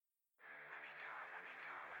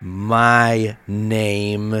My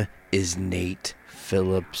name is Nate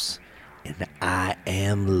Phillips, and I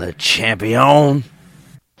am the champion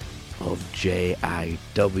of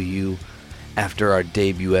JIW. After our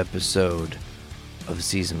debut episode of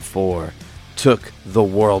Season 4 took the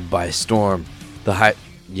world by storm,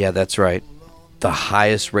 that's right, the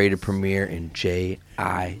highest rated premiere in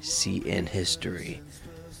JICN history.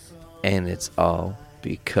 And it's all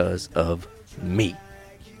because of me.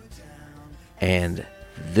 And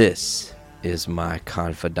this is my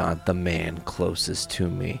confidant, the man closest to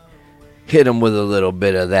me. Hit him with a little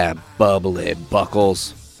bit of that bubbly,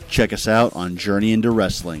 Buckles. Check us out on Journey into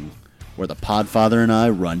Wrestling, where the Podfather and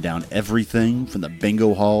I run down everything from the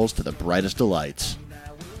bingo halls to the brightest delights.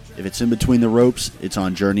 If it's in between the ropes, it's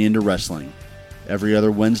on Journey into Wrestling, every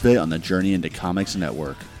other Wednesday on the Journey into Comics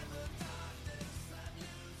Network.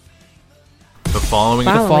 The following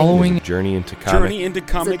is a Journey into Comics. Journey into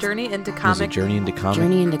Comics. Journey into Comics. Journey into Comics.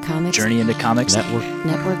 Journey into Comics. Journey into Comics Network.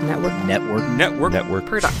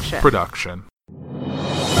 Production.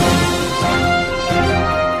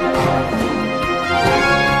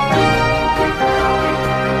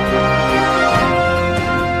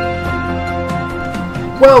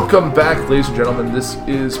 Welcome back, ladies and gentlemen. This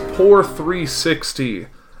is Poor 360.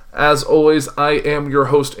 As always, I am your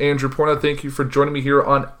host, Andrew Porna. Thank you for joining me here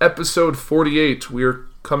on episode 48. We are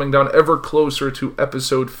coming down ever closer to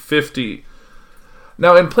episode 50.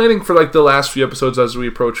 Now, in planning for the last few episodes as we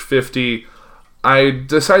approach 50, I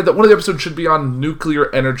decided that one of the episodes should be on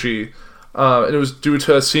nuclear energy. And it was due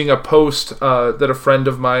to seeing a post that a friend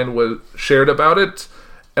of mine shared about it.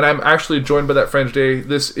 And I'm actually joined by that friend today.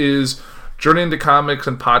 This is Journey into Comics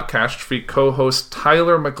and Podcast Freak co-host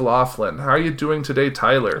Tyler McLaughlin. How are you doing today,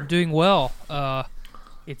 Tyler? I'm doing well.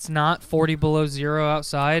 It's not 40 below zero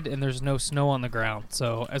outside, and there's no snow on the ground.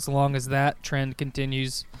 So as long as that trend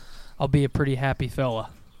continues, I'll be a pretty happy fella.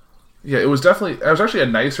 Yeah, it was actually a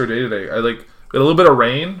nicer day today. We had a little bit of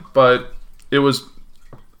rain, but it was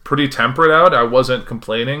pretty temperate out. I wasn't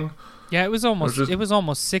complaining. Yeah, it was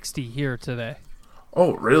almost 60 here today.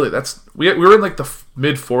 Oh, really? We were in the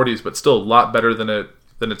mid 40s, but still a lot better than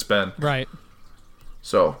it's been. Right.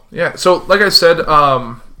 So yeah. So like I said, when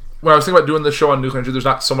I was thinking about doing this show on nuclear energy, there's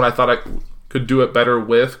not someone I thought I could do it better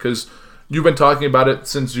with, because you've been talking about it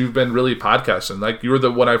since you've been really podcasting. You're the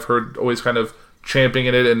one I've heard always kind of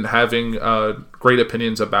championing it and having great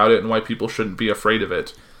opinions about it and why people shouldn't be afraid of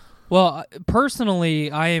it. Well, personally,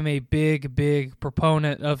 I am a big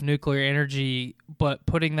proponent of nuclear energy, but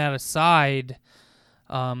putting that aside,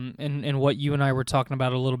 and what you and I were talking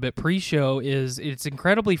about a little bit pre-show is it's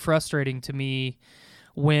incredibly frustrating to me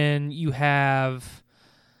when you have,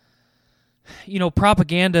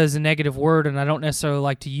 propaganda is a negative word, and I don't necessarily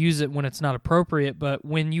like to use it when it's not appropriate, but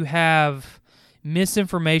when you have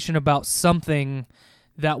misinformation about something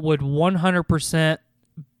that would 100%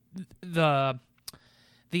 the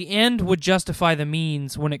end would justify the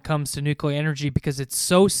means when it comes to nuclear energy, because it's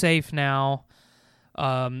so safe now.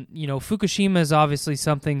 Fukushima is obviously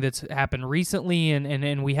something that's happened recently,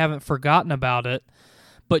 and we haven't forgotten about it.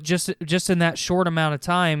 But just in that short amount of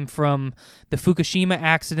time from the Fukushima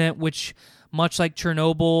accident, which, much like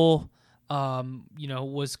Chernobyl,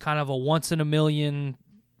 was kind of a once in a million,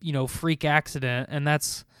 freak accident, and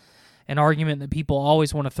that's an argument that people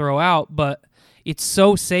always want to throw out. But it's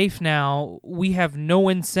so safe now, we have no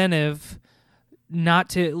incentive not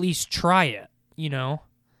to at least try it,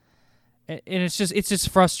 And it's just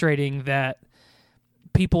frustrating that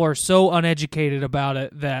people are so uneducated about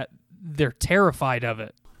it that they're terrified of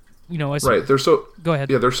it. Right. Go ahead.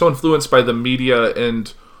 Yeah, they're so influenced by the media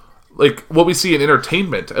and what we see in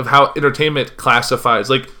entertainment, of how entertainment classifies.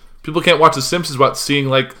 People can't watch The Simpsons without seeing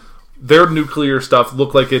their nuclear stuff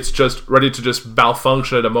look like it's just ready to just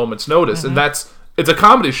malfunction at a moment's notice. Mm-hmm. And it's a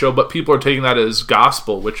comedy show, but people are taking that as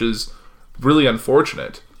gospel, which is really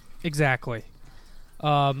unfortunate. Exactly.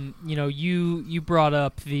 You brought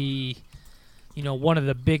up the, one of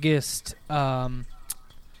the biggest,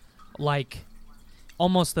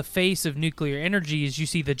 almost the face of nuclear energy is you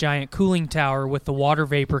see the giant cooling tower with the water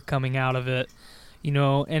vapor coming out of it,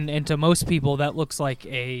 and to most people that looks like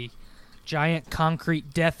a giant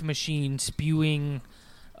concrete death machine spewing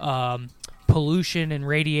pollution and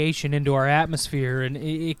radiation into our atmosphere, and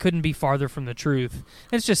it couldn't be farther from the truth.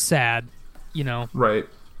 It's just sad, Right.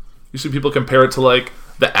 You see people compare it to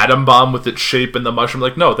the atom bomb with its shape and the mushroom.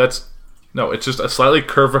 It's just a slightly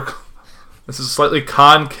this is a slightly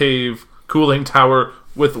concave cooling tower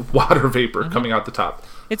with water vapor coming out the top.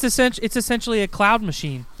 It's essentially a cloud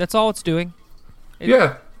machine. That's all it's doing.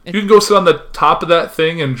 You can go sit on the top of that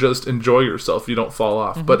thing and just enjoy yourself. You don't fall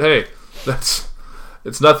off. Mm-hmm. But hey,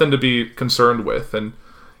 it's nothing to be concerned with. And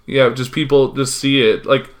Yeah, just people just see it.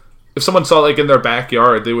 Like, if someone saw it, like, in their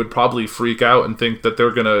backyard, they would probably freak out and think that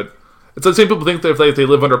they're gonna... It's the same people think that if they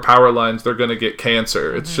live under power lines, they're gonna get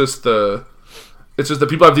cancer. It's just the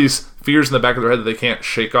people have these fears in the back of their head that they can't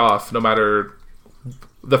shake off, no matter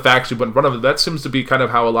the facts you put in front of them. That seems to be kind of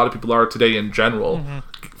how a lot of people are today in general.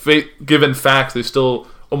 Given facts, they still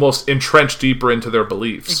almost entrench deeper into their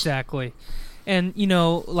beliefs. Exactly. And,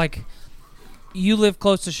 like... You live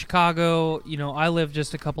close to Chicago. I live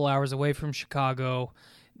just a couple hours away from Chicago.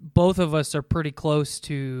 Both of us are pretty close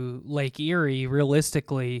to Lake Erie,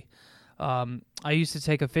 realistically. I used to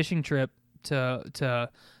take a fishing trip to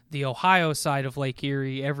the Ohio side of Lake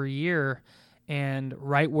Erie every year, and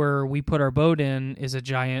right where we put our boat in is a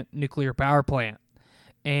giant nuclear power plant.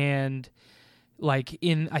 And I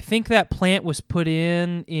think that plant was put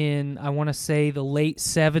in I want to say the late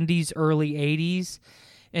 70s, early 80s.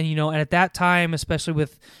 And, and at that time, especially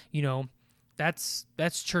with, that's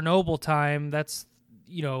Chernobyl time. That's,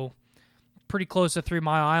 pretty close to 3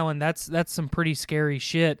 Mile Island. That's some pretty scary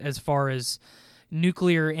shit as far as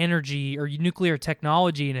nuclear energy or nuclear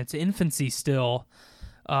technology in its infancy still.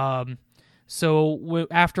 So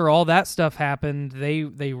after all that stuff happened,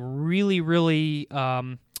 they really, really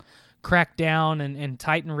cracked down and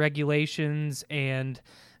tightened regulations, and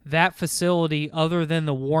that facility, other than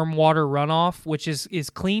the warm water runoff, which is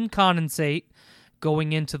clean condensate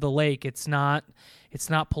going into the lake, it's not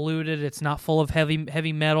polluted, it's not full of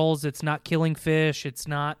heavy metals, it's not killing fish, it's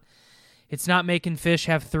not making fish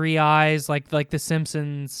have 3 eyes like The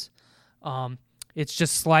Simpsons. It's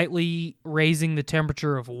just slightly raising the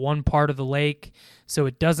temperature of one part of the lake, so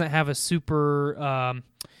it doesn't have a super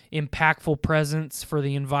impactful presence for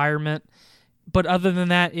the environment. But other than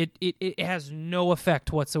that, it has no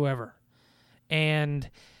effect whatsoever. And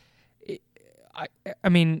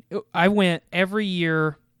I went every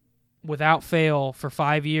year without fail for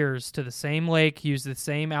 5 years to the same lake, used the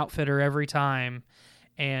same outfitter every time,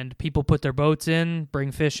 and people put their boats in,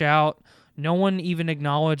 bring fish out. No one even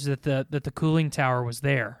acknowledged that the cooling tower was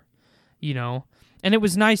there, And it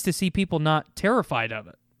was nice to see people not terrified of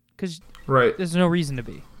it, because there's no reason to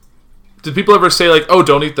be. Did people ever say, like, oh,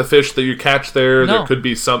 don't eat the fish that you catch there? No. There could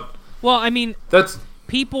be some... Well, that's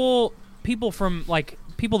people from,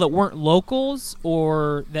 people that weren't locals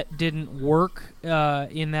or that didn't work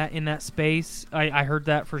in that space. I heard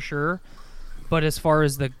that for sure. But as far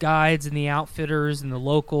as the guides and the outfitters and the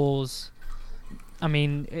locals,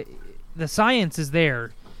 the science is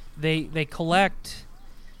there. They collect...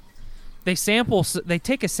 They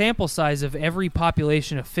take a sample size of every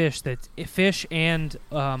population of fish and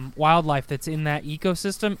wildlife that's in that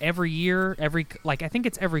ecosystem every year. I think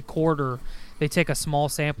it's every quarter. They take a small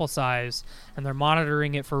sample size and they're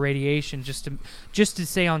monitoring it for radiation just to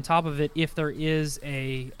stay on top of it if there is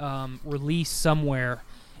a release somewhere.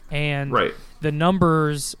 And the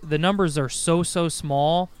numbers are so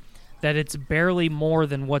small that it's barely more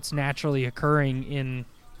than what's naturally occurring in,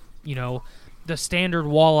 the standard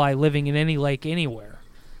walleye living in any lake anywhere.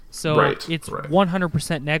 So it's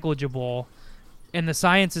 100% negligible, and the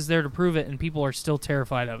science is there to prove it, and people are still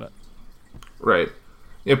terrified of it. Right.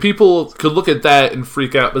 People could look at that and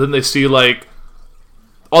freak out, but then they see, like,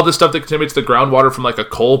 all this stuff that contaminates the groundwater from, like, a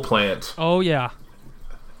coal plant. Oh, yeah.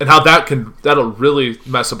 And how that'll really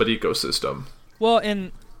mess up an ecosystem. Well,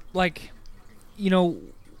 and, we're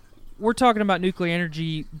talking about nuclear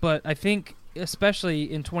energy, but I think...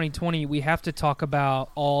 especially in 2020, we have to talk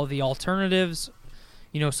about all the alternatives.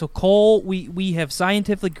 So coal, we have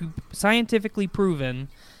scientifically proven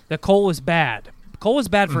that coal is bad. Coal is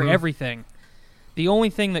bad for everything. The only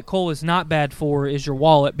thing that coal is not bad for is your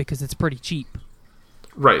wallet, because it's pretty cheap.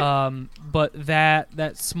 Right. But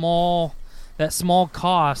that small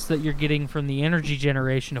cost that you're getting from the energy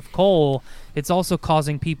generation of coal, it's also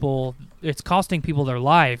costing people their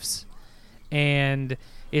lives. And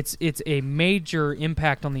it's a major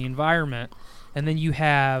impact on the environment. And then you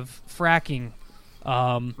have fracking,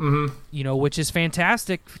 which is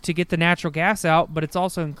fantastic to get the natural gas out, but it's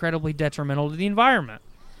also incredibly detrimental to the environment.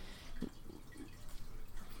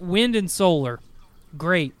 Wind and solar,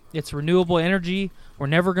 great. It's renewable energy. We're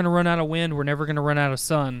never going to run out of wind. We're never going to run out of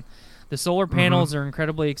sun. The solar panels are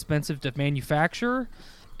incredibly expensive to manufacture,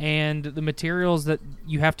 and the materials that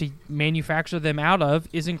you have to manufacture them out of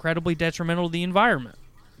is incredibly detrimental to the environment.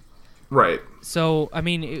 Right. So,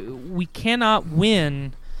 we cannot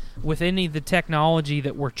win with any of the technology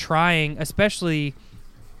that we're trying, especially,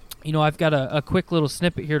 I've got a quick little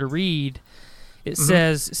snippet here to read. It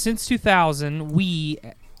says, since 2000, we,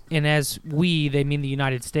 and as we, they mean the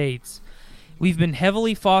United States, we've been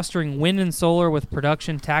heavily fostering wind and solar with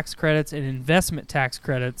production tax credits and investment tax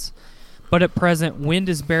credits, But at present, wind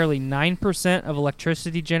is barely 9% of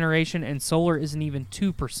electricity generation, and solar isn't even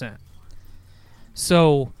 2%.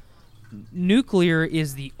 So, nuclear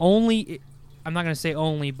is the only, I'm not going to say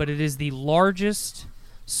only, but it is the largest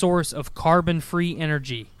source of carbon-free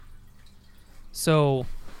energy. So,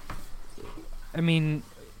 I mean,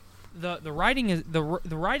 the writing is the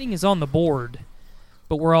writing is on the board,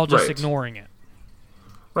 but we're all just ignoring it.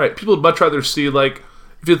 Right. People would much rather see, like,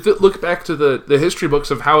 if you look back to the history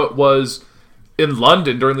books of how it was in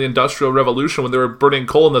London during the Industrial Revolution when they were burning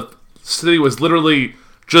coal and the city was literally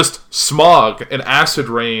just smog and acid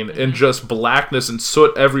rain and just blackness and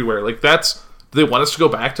soot everywhere. Like, do they want us to go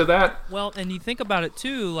back to that? Well, and you think about it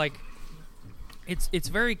too, like, it's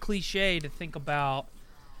very cliche to think about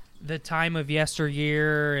the time of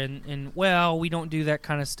yesteryear and well, we don't do that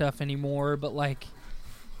kind of stuff anymore, but like,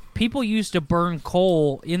 people used to burn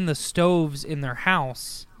coal in the stoves in their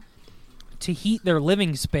house to heat their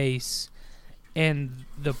living space, and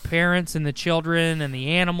the parents and the children and the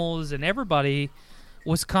animals and everybody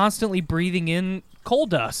was constantly breathing in coal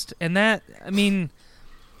dust. And that, I mean,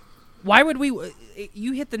 why would we,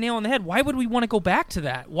 you hit the nail on the head, why would we want to go back to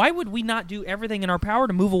that? Why would we not do everything in our power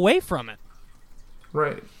to move away from it?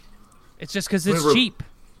 Right. It's just because it's cheap.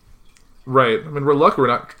 Right. I mean, we're lucky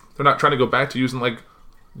they're not trying to go back to using, like,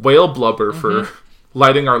 whale blubber for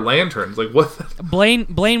lighting our lanterns. Like, what?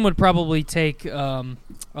 Blaine would probably take a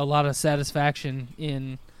lot of satisfaction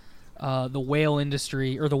in the whale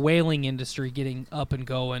industry or the whaling industry getting up and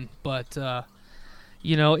going, but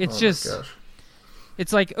it's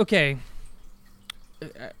it's like, okay,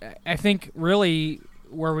 I think really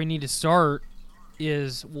where we need to start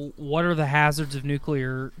is, what are the hazards of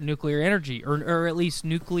nuclear energy, or at least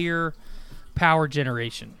nuclear power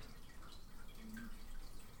generation?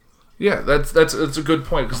 Yeah, that's a good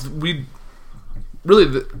point, because we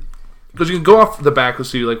really, because you can go off the back and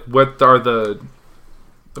see, like, what are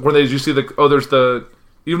when you see even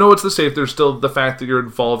though it's the safe, there's still the fact that you're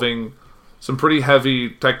involving some pretty heavy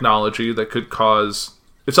technology that could cause,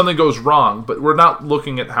 if something goes wrong, but we're not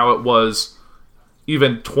looking at how it was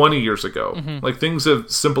even 20 years ago. Like, things have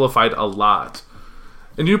simplified a lot.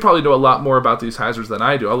 And you probably know a lot more about these hazards than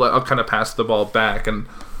I do. I'll kind of pass the ball back and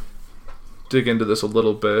dig into this a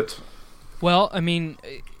little bit. Well, I mean,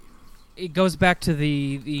 it goes back to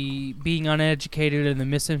the being uneducated and the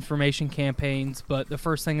misinformation campaigns, but the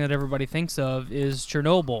first thing that everybody thinks of is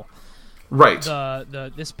Chernobyl. Right.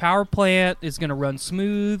 This power plant is going to run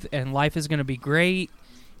smooth and life is going to be great,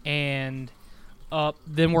 and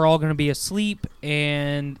then we're all going to be asleep,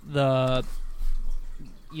 and the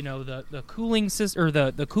cooling system, or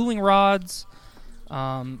the cooling rods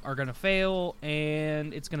are going to fail,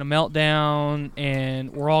 and it's going to melt down,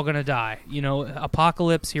 and we're all going to die.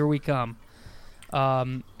 Apocalypse, here we come.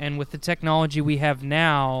 And with the technology we have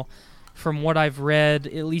now, from what I've read,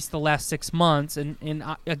 at least the last 6 months, and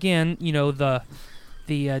again, the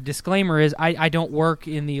disclaimer is I don't work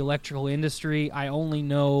in the electrical industry. I only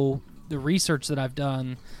know the research that I've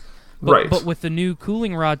done. But with the new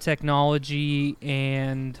cooling rod technology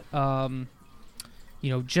and,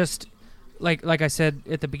 just like I said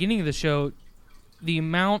at the beginning of the show, the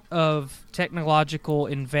amount of technological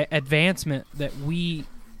advancement that we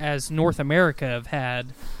as North America have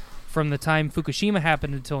had from the time Fukushima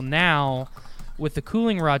happened until now, with the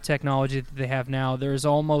cooling rod technology that they have now, there's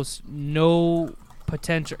almost no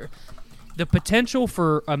potential. The potential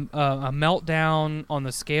for a meltdown on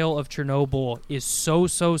the scale of Chernobyl is so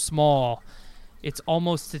small, it's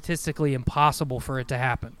almost statistically impossible for it to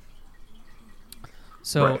happen.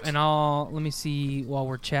 So, right. And let me see while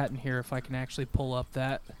we're chatting here if I can actually pull up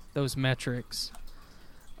those metrics.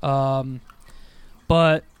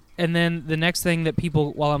 And then the next thing that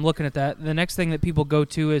people, while I'm looking at that, the next thing that people go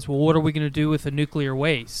to is, well, what are we going to do with the nuclear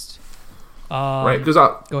waste? Right, because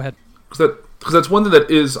go ahead. Because that's one thing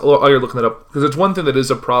that is, while you're looking that up, because it's one thing that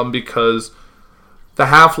is a problem, because the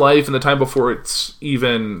half-life and the time before it's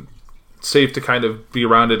even safe to kind of be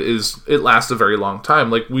around it lasts a very long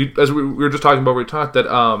time. Like, we were just talking about, we talked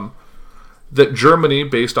that Germany,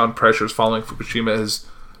 based on pressures following Fukushima, has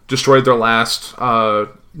destroyed their last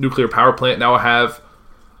nuclear power plant. Now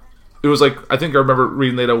it was like, I think I remember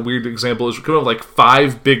reading that a weird example is kind of like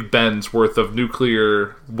 5 Big Bens worth of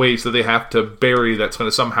nuclear waste that they have to bury, that's going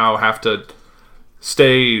to somehow have to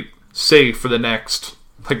stay safe for the next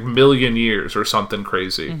million years or something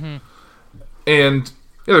crazy. And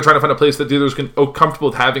they're trying to find a place that the others can comfortable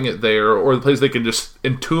with having it there, or the place they can just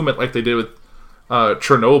entomb it like they did with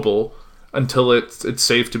Chernobyl until it's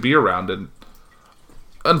safe to be around. And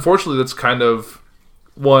unfortunately, that's kind of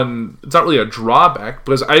one. It's not really a drawback,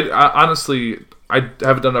 because I honestly, I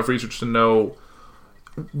haven't done enough research to know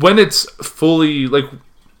when it's fully like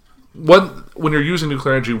when you're using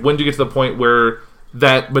nuclear energy, when do you get to the point where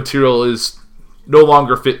that material is no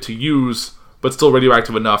longer fit to use, but still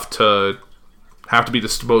radioactive enough to have to be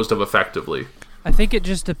disposed of effectively? I think it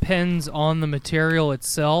just depends on the material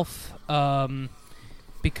itself,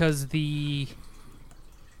 because man,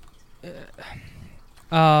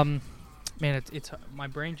 it's my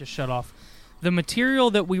brain just shut off. The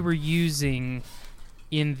material that we were using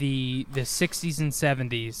in the 60s and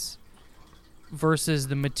 70s versus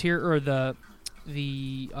the material or the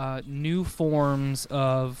new forms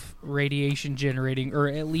of radiation generating, or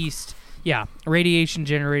at least radiation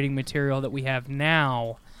generating material that we have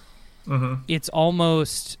now. It's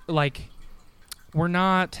almost like we're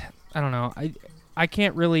not, I don't know, I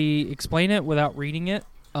can't really explain it without reading it,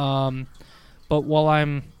 but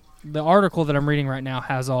the article that I'm reading right now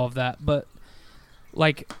has all of that, but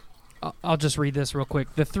like I'll just read this real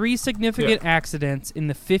quick. The 3 significant accidents in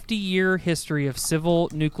the 50-year history of civil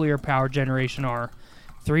nuclear power generation are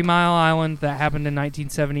 3 Mile Island, that happened in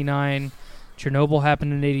 1979, Chernobyl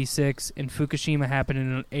happened in 86, and Fukushima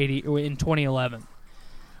happened in 2011.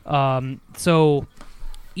 So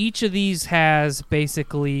each of these has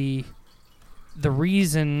basically the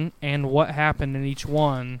reason and what happened in each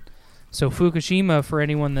one. So Fukushima, for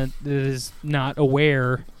anyone that is not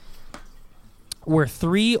aware, where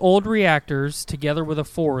 3 old reactors, together with a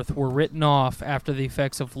 4th, were written off after the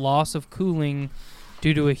effects of loss of cooling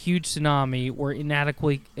due to a huge tsunami were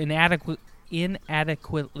inadequately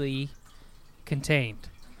contained.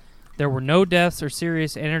 There were no deaths or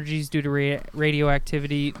serious injuries due to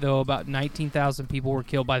radioactivity, though about 19,000 people were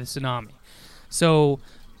killed by the tsunami. So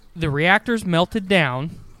the reactors melted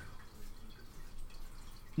down,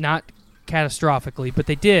 not catastrophically, but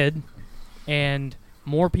they did, and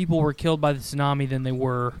more people were killed by the tsunami than they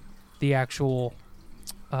were the actual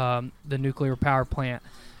the nuclear power plant.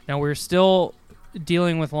 Now, we're still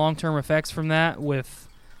dealing with long-term effects from that with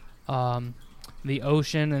the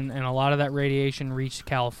ocean, and a lot of that radiation reached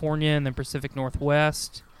California and the Pacific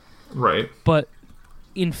Northwest. Right. But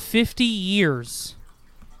in 50 years,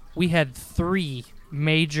 we had 3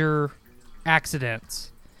 major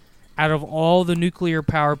accidents out of all the nuclear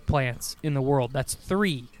power plants in the world. That's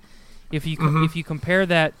 3. If you compare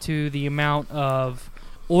that to the amount of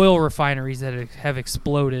oil refineries that have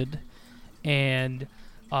exploded, and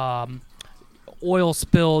oil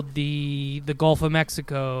spilled the Gulf of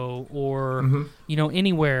Mexico, or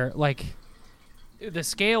anywhere, like, the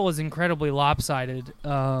scale is incredibly lopsided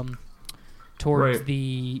towards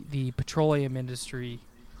the petroleum industry.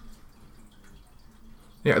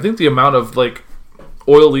 Yeah, I think the amount of like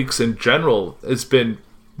oil leaks in general has been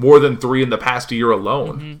more than 3 in the past year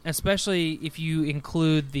alone. Especially if you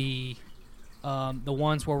include the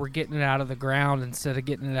ones where we're getting it out of the ground instead of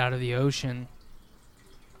getting it out of the ocean.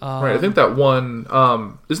 Right, I think that one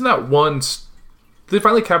isn't that one. They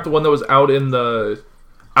finally capped the one that was out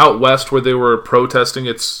west where they were protesting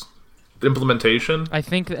its implementation. I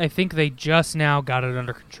think they just now got it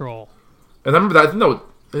under control. And I remember that.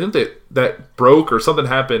 I think that broke or something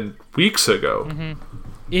happened weeks ago.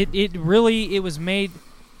 It was made.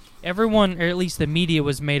 Everyone, or at least the media,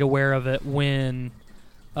 was made aware of it when,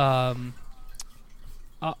 on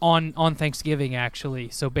Thanksgiving, actually.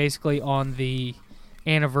 So basically on the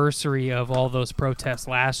anniversary of all those protests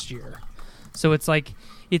last year. So it's like,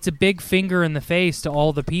 it's a big finger in the face to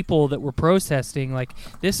all the people that were protesting. Like,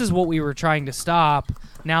 this is what we were trying to stop.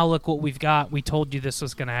 Now look what we've got. We told you this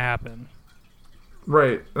was going to happen.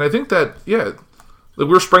 Right. And I think that, like, we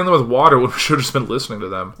were spraying them with water when we should have just been listening to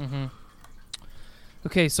them.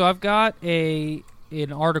 Okay, so I've got an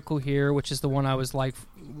article here, which is the one I was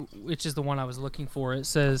looking for. It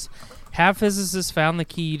says, "Have physicists found the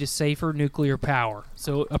key to safer nuclear power?"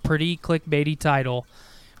 So a pretty clickbaity title,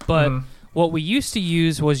 but what we used to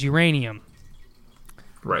use was uranium.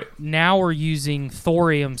 Right. Now we're using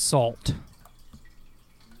thorium salt.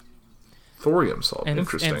 Thorium salt.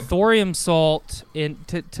 Interesting. And thorium salt,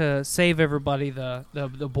 to save everybody the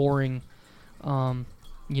boring,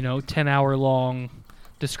 10-hour long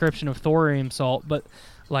description of thorium salt, but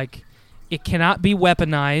like, it cannot be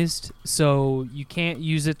weaponized, so you can't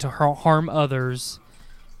use it to harm others,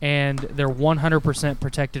 and they're 100%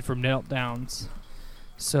 protected from meltdowns.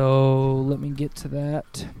 So let me get to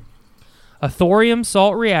that. A thorium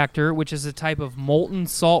salt reactor, which is a type of molten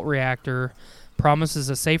salt reactor, promises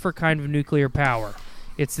a safer kind of nuclear power.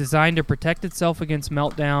 It's designed to protect itself against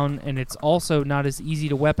meltdown, and it's also not as easy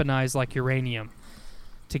to weaponize like uranium.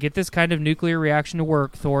 To get this kind of nuclear reaction to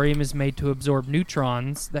work, thorium is made to absorb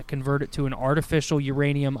neutrons that convert it to an artificial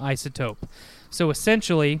uranium isotope. So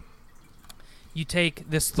essentially, you take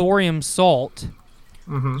this thorium salt,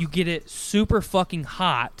 You get it super fucking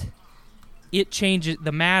hot.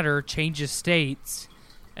 The matter changes states,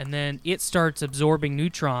 and then it starts absorbing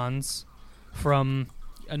neutrons from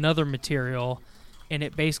another material, and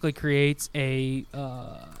it basically creates a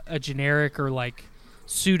generic or like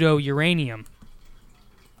pseudo uranium.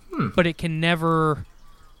 But it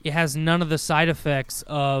has none of the side effects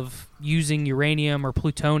of using uranium or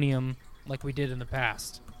plutonium like we did in the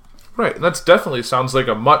past. Right, and that definitely sounds like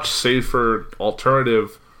a much safer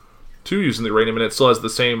alternative to using the uranium, and it still has the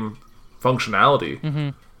same functionality.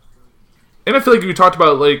 And I feel like if you talked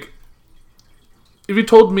about, like, if you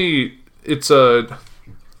told me it's a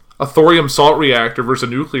thorium salt reactor versus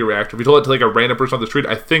a nuclear reactor, if you told it to, like, a random person on the street,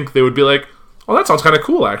 I think they would be like, oh, that sounds kind of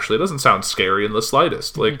cool, actually. It doesn't sound scary in the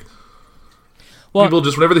slightest. Like, people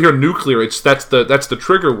just, whenever they hear nuclear, that's the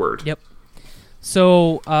trigger word. Yep.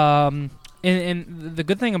 So, and the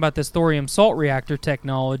good thing about this thorium salt reactor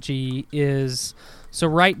technology is, so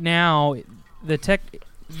right now,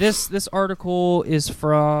 this article is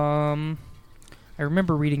from, I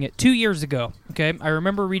remember reading it 2 years ago. Okay, I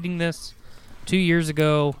remember reading this 2 years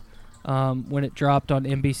ago when it dropped on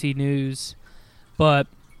NBC News. But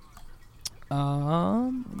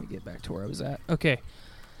let me get back to where I was at. Okay.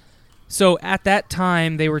 So at that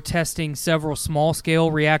time, they were testing several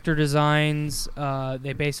small-scale reactor designs.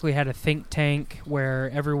 They basically had a think tank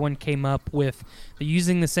where everyone came up with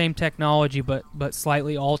using the same technology, but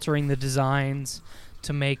slightly altering the designs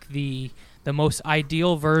to make the most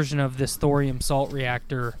ideal version of this thorium salt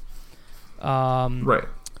reactor. Right.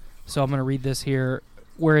 So I'm going to read this here.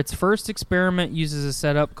 Where its first experiment uses a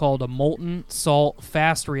setup called a molten salt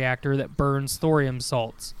fast reactor that burns thorium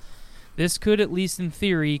salts. This could, at least in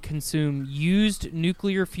theory, consume used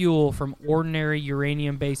nuclear fuel from ordinary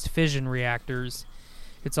uranium-based fission reactors.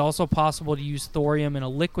 It's also possible to use thorium in a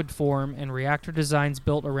liquid form, and reactor designs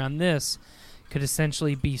built around this could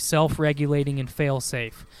essentially be self-regulating and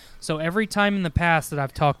fail-safe. So every time in the past that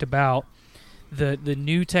I've talked about the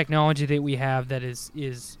new technology that we have that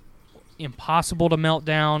is impossible to melt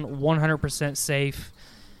down, 100% safe,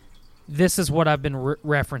 this is what I've been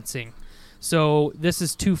referencing. So this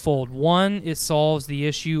is twofold. One, it solves the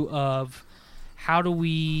issue of how do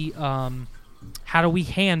we handle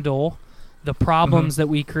the problems that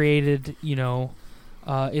we created,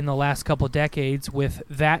 in the last couple of decades with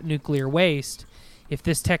that nuclear waste. If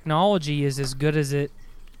this technology is as good as it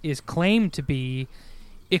is claimed to be,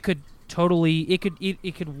 it could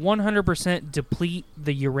 100% deplete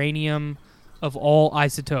the uranium of all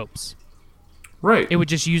isotopes. Right. It would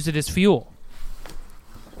just use it as fuel.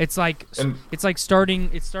 It's like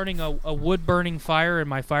starting a wood burning fire in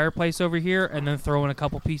my fireplace over here, and then throwing a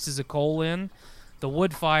couple pieces of coal in. The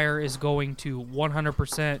wood fire is going to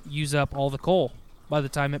 100% use up all the coal by the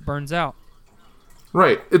time it burns out.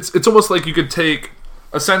 Right. It's almost like you could take,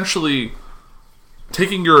 essentially,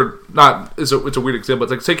 taking your, it's a weird example,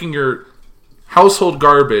 it's like taking your household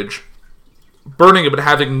garbage, burning it, but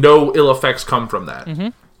having no ill effects come from that.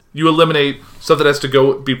 You eliminate stuff that has to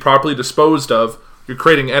go be properly disposed of. You're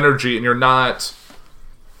creating energy, and you're not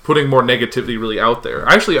putting more negativity really out there.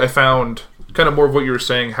 Actually, I found kind of more of what you were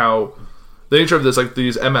saying, how the nature of this, like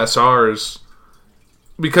these MSRs,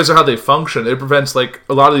 because of how they function, it prevents like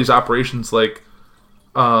a lot of these operations, like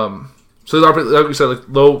so they operate, like we said, like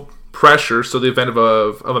low pressure. So the event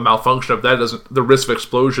of a malfunction of that, the risk of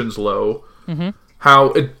explosion's low.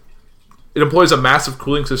 How it employs a massive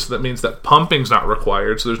cooling system that means that pumping's not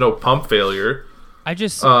required, so there's no pump failure. I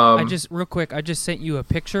just real quick, I just sent you a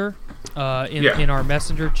picture in our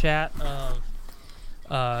messenger chat of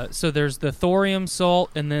so there's the thorium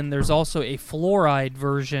salt, and then there's also a fluoride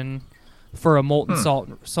version for a molten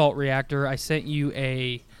salt reactor. I sent you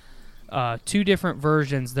a two different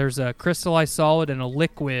versions. There's a crystallized solid and a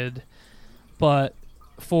liquid, but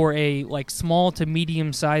for a like small to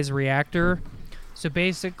medium size reactor. So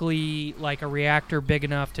basically like a reactor big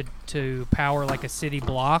enough to power like a city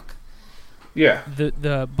block. Yeah.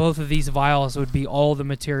 The both of these vials would be all the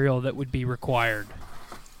material that would be required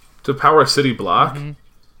to power a city block. And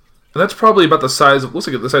that's probably about the size of, looks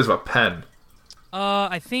like the size of a pen.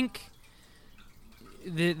 I think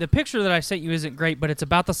the picture that I sent you isn't great, but it's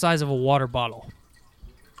about the size of a water bottle.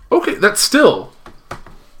 Okay, that's still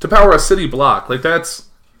to power a city block. Like that's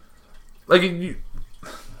like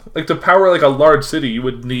like to power like a large city, you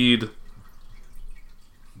would need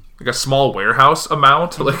like a small warehouse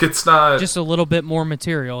amount. Like it's not just a little bit more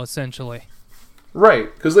material, essentially.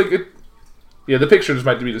 Right, because like it. Yeah, the picture just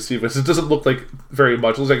might be deceiving. It doesn't look like very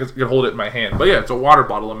much. It looks like I can hold it in my hand. But yeah, it's a water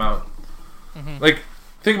bottle amount. Like,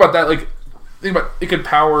 think about that. Like, think about it could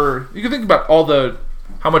power. You can think about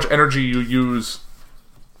how much energy you use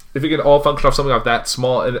if it can all function off something off that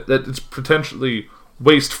small, and that it's potentially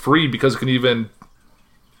waste free because it can even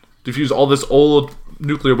diffuse all this old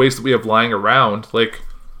nuclear waste that we have lying around. Like,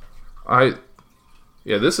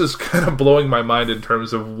 this is kind of blowing my mind in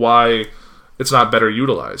terms of why it's not better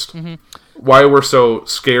utilized. Mm-hmm. Why we're so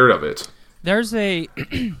scared of it. There's a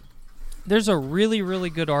really, really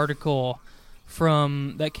good article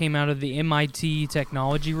that came out of the MIT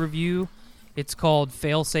Technology Review. It's called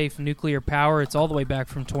Failsafe Nuclear Power. It's all the way back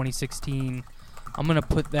from 2016. I'm going to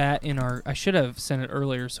put that in I should have sent it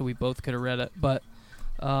earlier so we both could have read it, but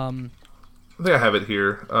I think I have it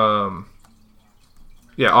here. August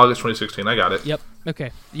 2016. I got it. Yep.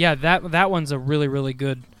 Okay. Yeah, that one's a really, really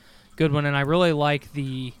good one, and I really like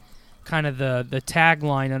the kind of the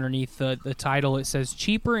tagline underneath the title. It says,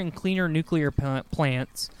 "Cheaper and cleaner nuclear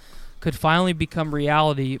plants could finally become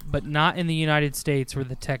reality, but not in the United States where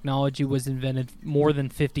the technology was invented more than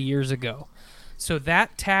 50 years ago." So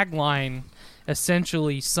that tagline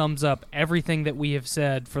essentially sums up everything that we have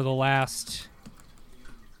said for the last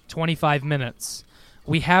 25 minutes.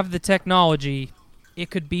 We have the technology. It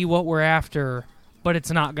could be what we're after, but it's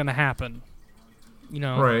not going to happen.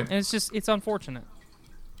 Right. And it's unfortunate.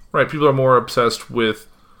 Right. People are more obsessed with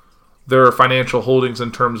their financial holdings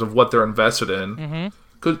in terms of what they're invested in. Mm-hmm.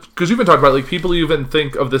 Because you've been talking about, like, people even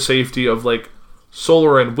think of the safety of, like,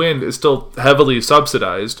 solar and wind is still heavily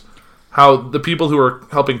subsidized. How the people who are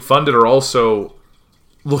helping fund it are also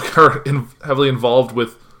heavily involved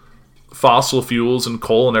with fossil fuels and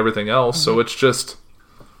coal and everything else. Mm-hmm. So it's just,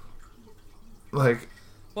 like...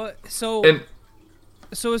 Well, so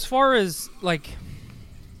as far as, like...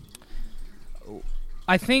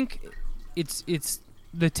 I think it's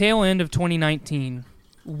the tail end of 2019...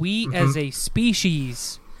 We, mm-hmm. as a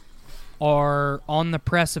species, are on the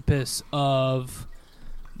precipice of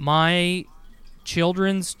my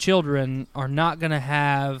children's children are not going to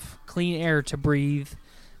have clean air to breathe.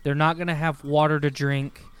 They're not going to have water to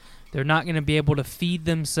drink. They're not going to be able to feed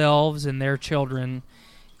themselves and their children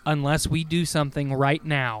unless we do something right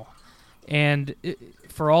now. And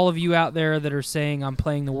for all of you out there that are saying I'm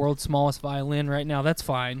playing the world's smallest violin right now, that's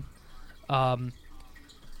fine. But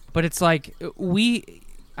it's like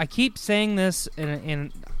I keep saying this,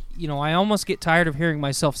 and I almost get tired of hearing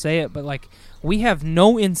myself say it, but, like, we have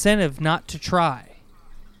no incentive not to try.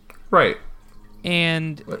 Right.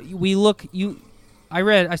 And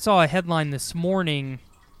I saw a headline this morning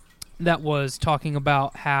that was talking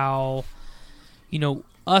about how,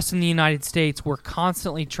 us in the United States, we're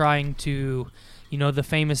constantly trying to, the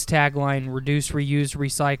famous tagline, reduce, reuse,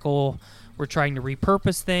 recycle. We're trying to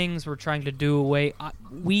repurpose things. We're trying to do away.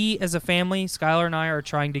 We, as a family, Skylar and I, are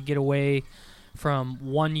trying to get away from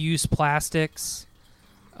one-use plastics.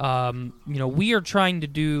 We are trying to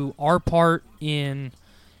do our part in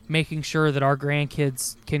making sure that our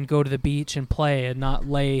grandkids can go to the beach and play and not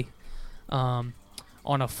lay on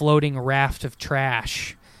a floating raft of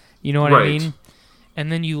trash. You know what I mean?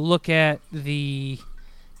 And then you look at the,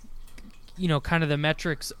 kind of the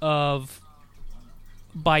metrics of,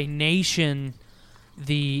 by nation,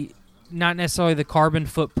 not necessarily the carbon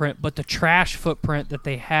footprint, but the trash footprint that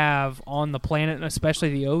they have on the planet, and especially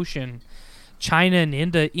the ocean. China and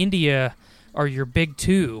India are your big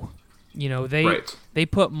two. They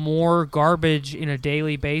put more garbage on a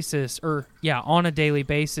daily basis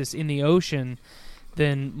in the ocean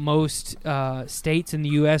than most states in the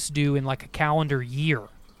U.S. do in, like, a calendar year.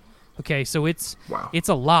 Okay, so it's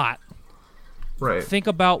a lot. Right. Think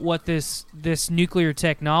about what this nuclear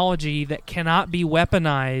technology that cannot be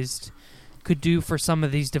weaponized could do for some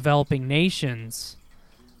of these developing nations.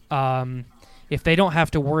 If they don't have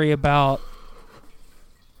to worry about,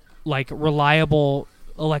 like, reliable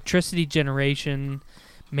electricity generation,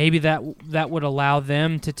 maybe that would allow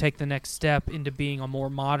them to take the next step into being a more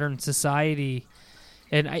modern society.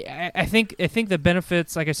 And I think the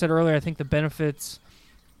benefits, like I said earlier, I think the benefits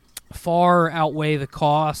far outweigh the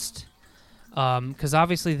cost. Because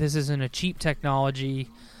obviously this isn't a cheap technology,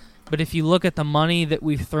 but if you look at the money that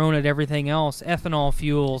we've thrown at everything else, ethanol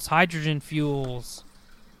fuels, hydrogen fuels,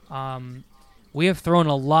 we have thrown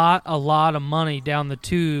a lot of money down the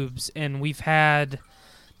tubes, and we've had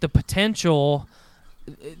the potential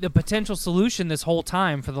solution this whole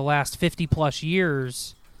time for the last 50 plus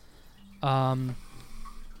years, but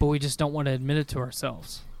we just don't want to admit it to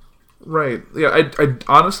ourselves. Right. Yeah, I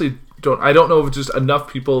honestly don't know if just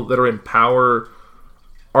enough people that are in power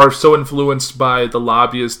are so influenced by the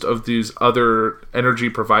lobbyists of these other energy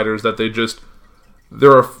providers that they're just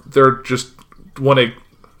want to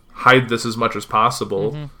hide this as much as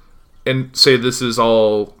possible, mm-hmm. and say this is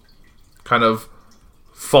all kind of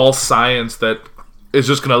false science that is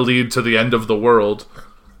just going to lead to the end of the world.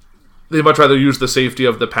 they much rather use the safety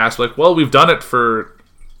of the past. Like, well, we've done it for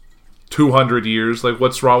 200 years. Like,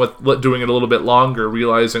 what's wrong with doing it a little bit longer?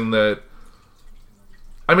 Realizing that,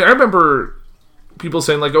 I mean, I remember people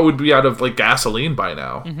saying like, "Oh, we'd be out of like gasoline by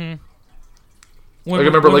now." Mm-hmm. Like, I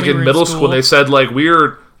remember like in middle school, they said like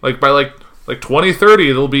we're like by like 2030,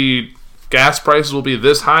 there'll be gas prices will be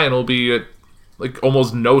this high and it'll be at like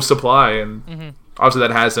almost no supply, and obviously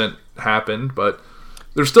that hasn't happened, but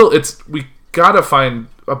there's still we gotta find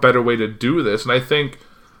a better way to do this, and I think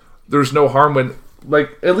there's no harm when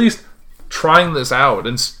like at least trying this out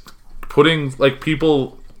and putting like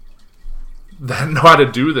people that know how to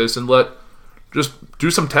do this and just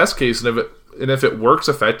do some test case, and if it works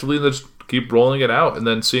effectively, then just keep rolling it out, and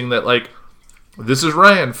then seeing that like this is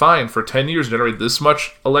ran fine for 10 years, generate this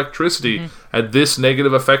much electricity at this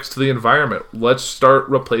negative effects to the environment. Let's start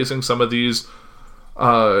replacing some of these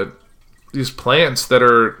plants that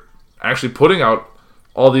are actually putting out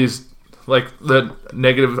all these like the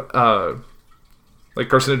negative like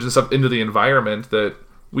carcinogens and stuff into the environment that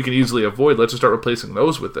we can easily avoid. Let's just start replacing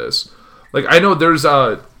those with this. Like, I know there's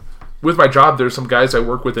with my job, there's some guys I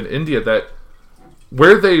work with in India that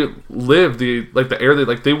where they live, the air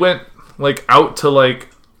they went like out to like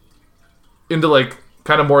into like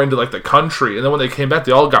kind of more into like the country, and then when they came back,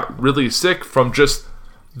 they all got really sick from just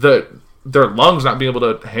their lungs not being able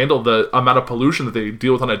to handle the amount of pollution that they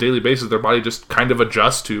deal with on a daily basis. Their body just kind of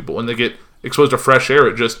adjusts to, but when they get exposed to fresh air,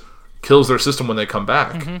 it just kills their system when they come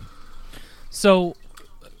back. So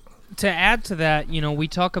to add to that, we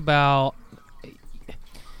talk about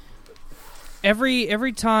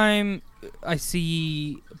every time I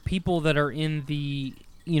see people that are in the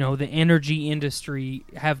the energy industry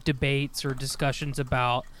have debates or discussions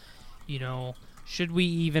about, should we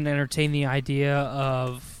even entertain the idea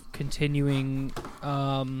of continuing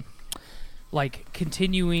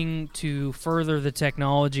to further the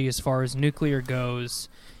technology as far as nuclear goes.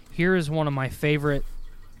 Here is one of my favorite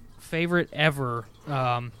ever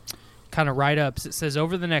kind of write-ups. It says,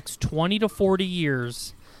 over the next 20 to 40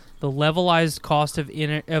 years, the levelized cost of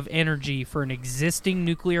energy for an existing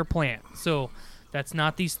nuclear plant. So that's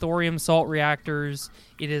not these thorium salt reactors.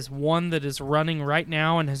 It is one that is running right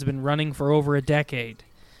now and has been running for over a decade.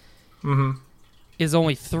 Is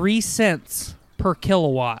only 3 cents per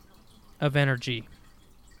kilowatt of energy.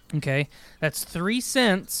 Okay? That's 3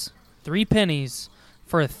 cents, 3 pennies,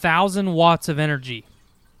 for 1,000 watts of energy.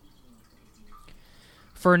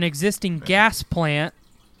 For an existing gas plant,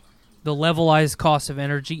 the levelized cost of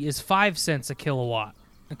energy is 5 cents a kilowatt.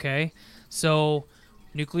 Okay? So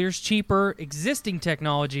nuclear's cheaper, existing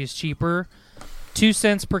technology is cheaper. 2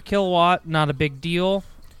 cents per kilowatt, not a big deal.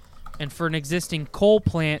 And for an existing coal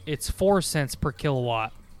plant, it's 4 cents per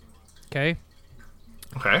kilowatt. Okay?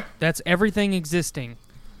 Okay. That's everything existing.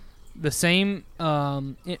 The same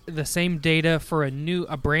data for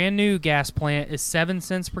a brand new gas plant is 7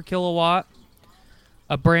 cents per kilowatt.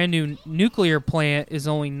 A brand new nuclear plant is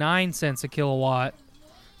only 9 cents a kilowatt.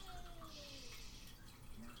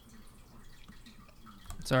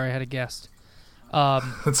 Sorry, I had a guest.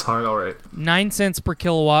 That's hard, all right. 9 cents per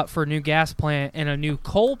kilowatt for a new gas plant, and a new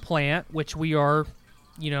coal plant, which we are,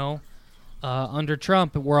 under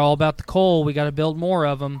Trump, we're all about the coal. We got to build more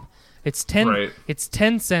of them. It's 10. Right. It's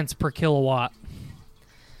 10 cents per kilowatt.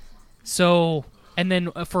 So, and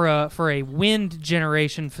then for a wind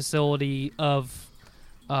generation facility of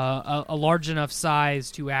a large enough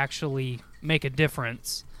size to actually make a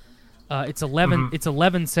difference, it's 11. It's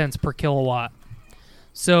 11 cents per kilowatt.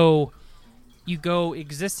 So you go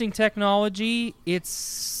existing technology, it's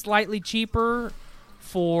slightly cheaper.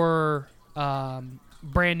 For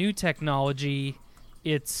brand new technology,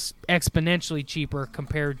 it's exponentially cheaper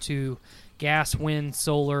compared to gas, wind,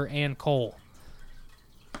 solar, and coal.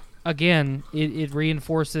 Again, it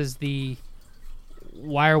reinforces the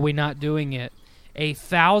why are we not doing it?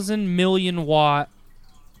 1,000 megawatt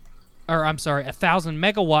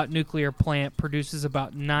nuclear plant produces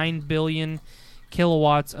about 9 billion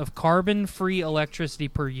kilowatts of carbon-free electricity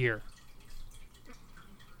per year.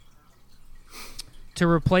 To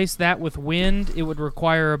replace that with wind, it would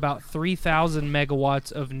require about 3,000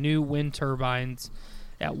 megawatts of new wind turbines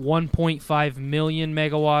at 1.5 million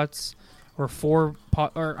megawatts, or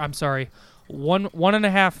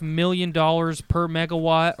 $1.5 million per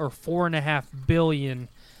megawatt, or $4.5 billion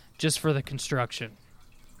just for the construction.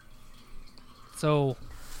 So,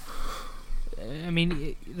 I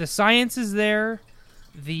mean, the science is there,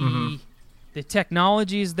 the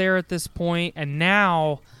technology is there at this point, and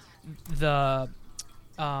now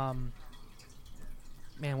on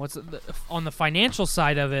the financial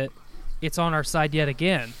side of it, it's on our side yet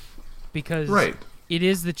again, because it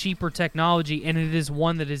is the cheaper technology, and it is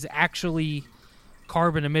one that is actually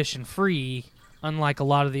carbon emission free, unlike a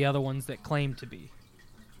lot of the other ones that claim to be.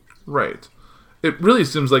 Right. It really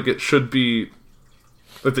seems like it should be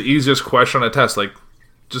like the easiest question on a test. Like,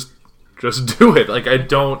 just do it. Like, I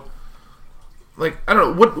don't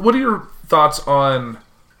know. What are your thoughts on?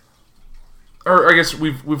 Or I guess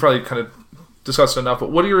we've probably kind of discussed enough.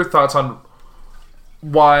 But what are your thoughts on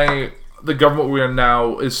why the government we are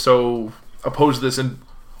now is so opposed to this? And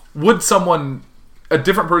would someone, a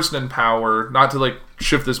different person in power, not to like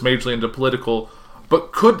shift this majorly into political,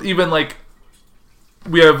 but could even like,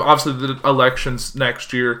 we have obviously the elections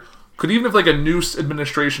next year, could even if like a new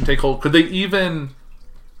administration take hold, could they even,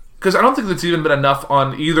 because I don't think that's even been enough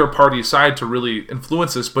on either party side to really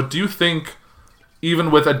influence this, but do you think even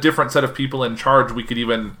with a different set of people in charge we could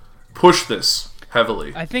even push this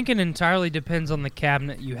heavily? I think it entirely depends on the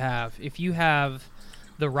cabinet you have. If you have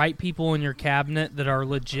the right people in your cabinet that are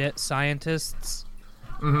legit scientists,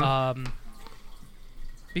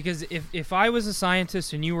 because if I was a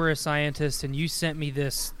scientist and you were a scientist and you sent me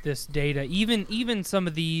this data, even some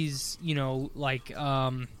of these, throw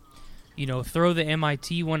the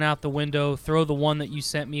MIT one out the window, throw the one that you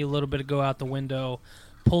sent me a little bit ago out the window,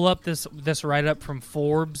 pull up this write-up from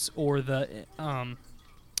Forbes or the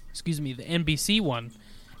NBC one,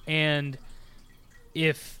 and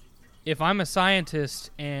if I'm a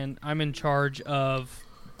scientist and I'm in charge of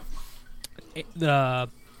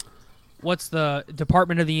what's the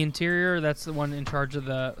Department of the Interior? That's the one in charge of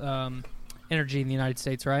the energy in the United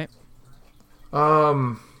States, right?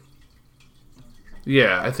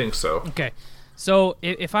 Yeah, I think so. Okay, so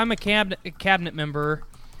if I'm a cabinet member,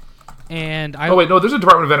 and there's a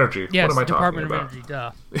Department of Energy. Yes, what am I Department talking of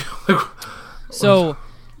about? Energy. Duh. So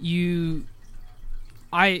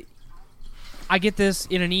I get this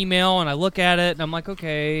in an email and I look at it and I'm like,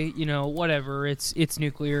 okay, whatever. It's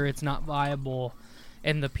nuclear. It's not viable.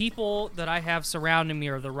 And the people that I have surrounding me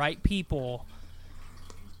are the right people.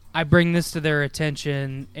 I bring this to their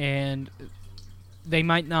attention, and they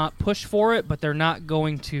might not push for it, but they're not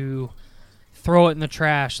going to throw it in the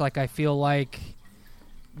trash like I feel like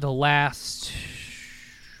the last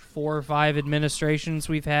 4 or 5 administrations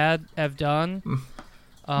we've had have done.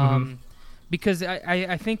 Because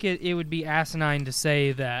I think it would be asinine to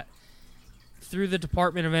say that through the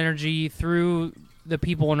Department of Energy, through the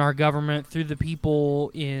people in our government, through the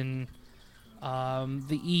people in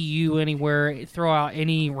the EU, anywhere, throw out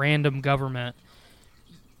any random government,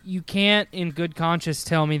 you can't in good conscience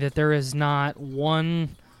tell me that there is not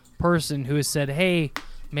one person who has said, hey,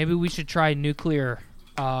 maybe we should try nuclear.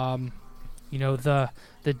 The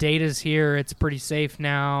data's here, it's pretty safe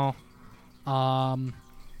now. I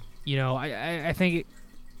think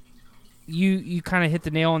you kind of hit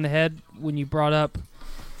the nail on the head when you brought up,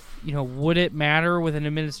 would it matter with an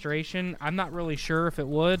administration? I'm not really sure if it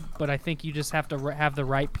would, but I think you just have to have the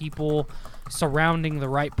right people surrounding the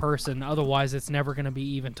right person. Otherwise, it's never going to be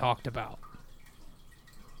even talked about.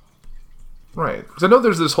 Right. Because I know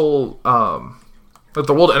there's this whole, like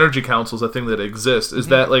the World Energy Council is a thing that exists. Is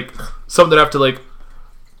that, like, something that have to, like,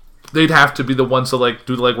 they'd have to be the ones to, like,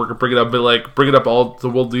 do the legwork and bring it up, but, like, bring it up all the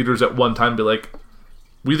world leaders at one time, be like,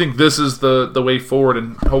 we think this is the way forward,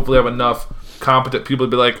 and hopefully have enough competent people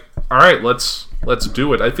to be like, all right, let's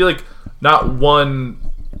do it. I feel like not one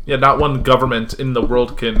government in the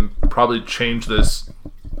world can probably change this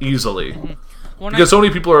easily. Because so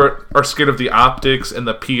many people are scared of the optics and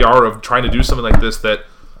the PR of trying to do something like this that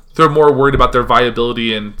they're more worried about their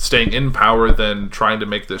viability and staying in power than trying to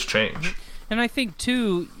make this change. And I think,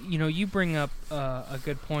 too, you bring up a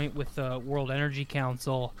good point with the World Energy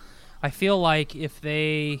Council. I feel like if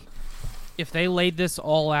they laid this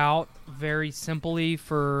all out very simply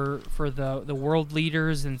for the world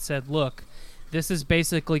leaders and said, look, this is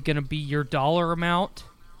basically going to be your dollar amount.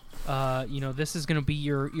 This is going to be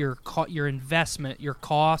your investment, your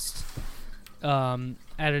cost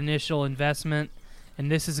at initial investment,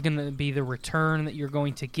 and this is going to be the return that you're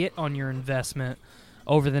going to get on your investment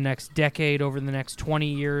over the next decade, over the next 20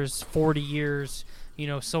 years, 40 years,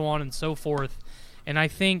 so on and so forth. And I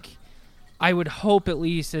think, I would hope at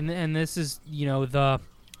least, and this is,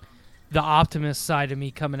 the optimist side of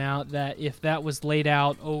me coming out, that if that was laid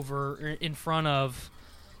out over in front of,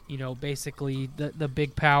 basically the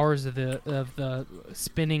big powers of the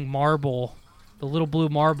spinning marble, the little blue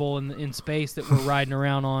marble in space that we're riding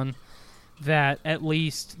around on, that at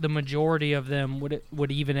least the majority of them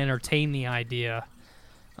would even entertain the idea.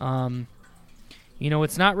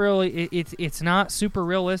 It's not really, it's not super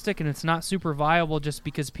realistic, and it's not super viable just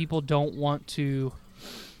because people don't want to.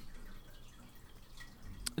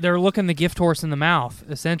 They're looking the gift horse in the mouth,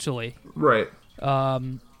 essentially. Right.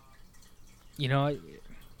 You know,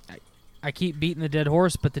 I keep beating the dead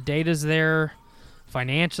horse, but the data's there.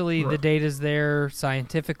 Financially, the data's there.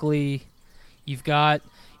 Scientifically, you've got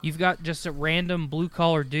just a random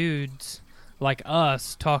blue-collar dudes like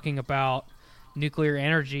us talking about nuclear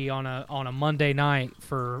energy on a Monday night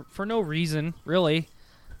for no reason, really.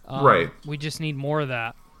 Right. We just need more of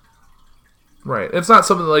that. Right. It's not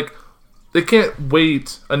something like they can't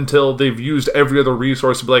wait until they've used every other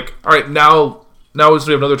resource to be like, all right, now is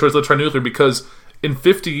we have another choice. Let's try nuclear, because in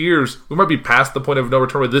 50 years we might be past the point of no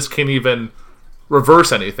return where this can't even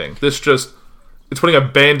reverse anything. It's putting a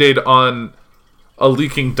Band-Aid on a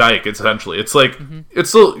leaking dike. Essentially, it's like it's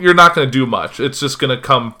still, you're not going to do much. It's just going to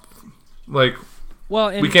come like,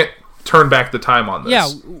 well, we can't turn back the time on this. Yeah,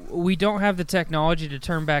 we don't have the technology to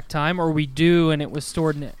turn back time, or we do, and it was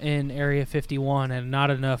stored in Area 51, and not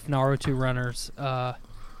enough Naruto runners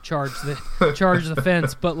charge the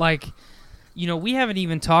fence. But like, you know, we haven't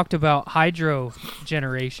even talked about hydro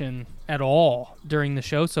generation at all during the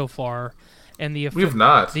show so far, and the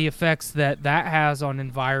effects that has on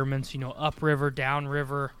environments. You know, upriver,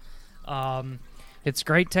 downriver. It's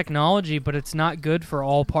great technology, but it's not good for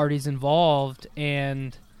all parties involved.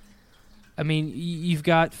 And I mean, you've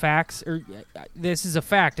got facts, or this is a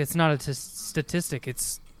fact. It's not a statistic.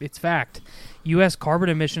 It's fact. U.S. carbon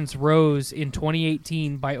emissions rose in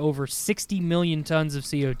 2018 by over 60 million tons of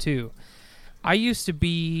CO2. I've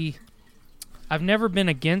never been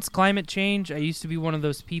against climate change. I used to be one of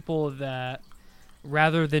those people that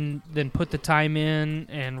rather than put the time in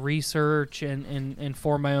and research and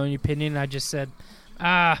form my own opinion, I just said,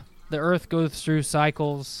 the Earth goes through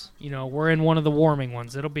cycles. You know, we're in one of the warming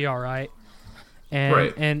ones. It'll be all right.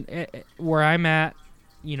 And where I'm at,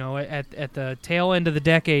 you know, at the tail end of the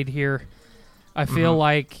decade here, I feel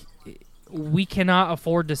like we cannot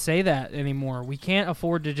afford to say that anymore. We can't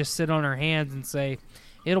afford to just sit on our hands and say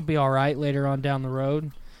it'll be all right later on down the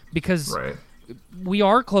road, because we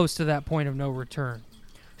are close to that point of no return.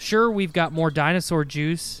 Sure, we've got more dinosaur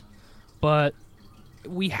juice, but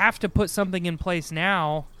we have to put something in place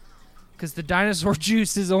now, because the dinosaur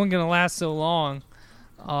juice is only going to last so long.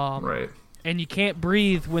 And you can't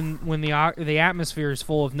breathe when the atmosphere is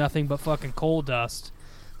full of nothing but fucking coal dust.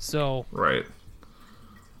 So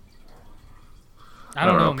I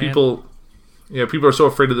don't know, man. People are so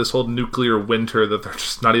afraid of this whole nuclear winter that they're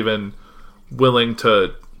just not even willing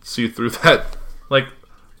to see through that. Like,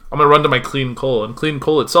 I'm gonna run to my clean coal, and clean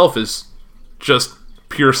coal itself is just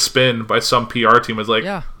pure spin by some PR team. It's like,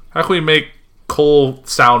 how can we make coal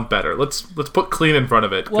sound better? Let's put clean in front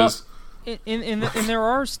of it, because. And there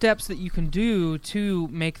are steps that you can do to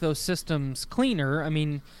make those systems cleaner. I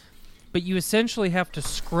mean, but you essentially have to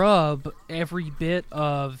scrub every bit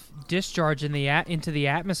of discharge into the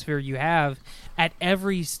atmosphere you have at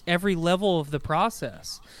every level of the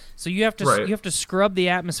process. So you have to scrub the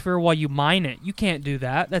atmosphere while you mine it. You can't do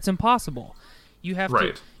that. That's impossible. You have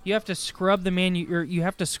to scrub you have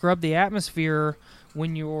to scrub the atmosphere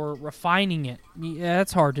when you're refining it. Yeah,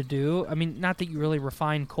 that's hard to do. I mean, not that you really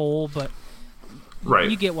refine coal, but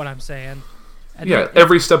you get what I'm saying. And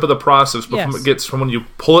every step of the process from when you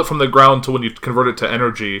pull it from the ground to when you convert it to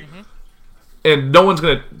energy. And no one's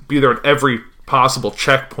going to be there at every possible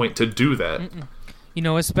checkpoint to do that. You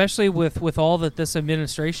know, especially with all that this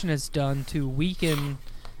administration has done to weaken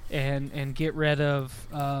and get rid of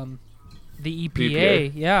the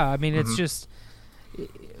EPA. Yeah, I mean, it's just...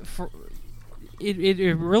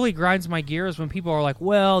 It really grinds my gears when people are like,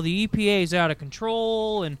 well, the EPA is out of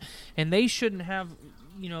control and they shouldn't have,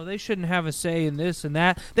 you know, they shouldn't have a say in this and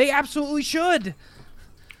that. They absolutely should.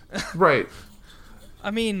 Right. I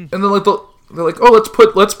mean, and then they're like,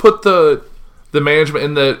 oh, let's put the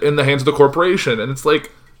management in the hands of the corporation, and it's like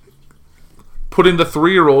putting the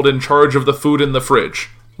 3-year-old in charge of the food in the fridge.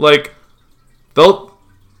 Like, they'll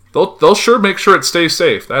sure make sure it stays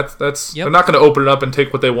safe. That's they're not going to open it up and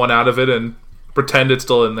take what they want out of it and pretend it's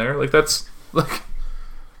still in there. Like, that's like,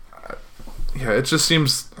 it just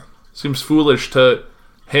seems foolish to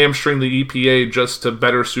hamstring the EPA just to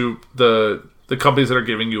better suit the companies that are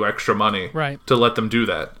giving you extra money, to let them do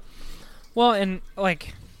that. Well, and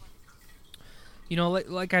like, you know,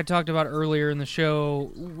 like I talked about earlier in the show,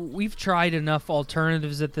 we've tried enough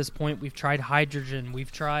alternatives at this point. We've tried hydrogen. We've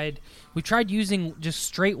tried using just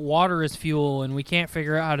straight water as fuel, and we can't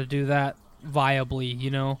figure out how to do that viably,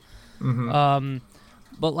 you know.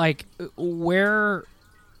 But like where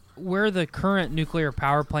the current nuclear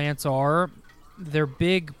power plants are, they're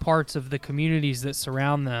big parts of the communities that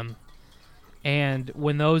surround them, and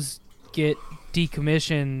when those get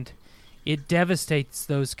decommissioned, it devastates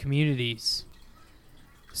those communities.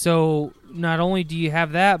 So not only do you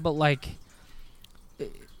have that, but like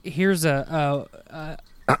here's a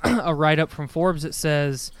write-up from Forbes that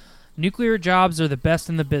says nuclear jobs are the best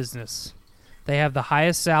in the business. They have the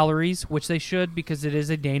highest salaries, which they should because it is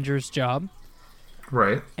a dangerous job.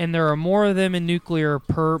 Right. And there are more of them in nuclear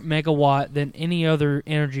per megawatt than any other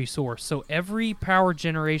energy source. So every power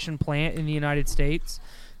generation plant in the United States,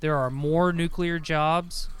 there are more nuclear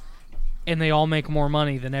jobs, and they all make more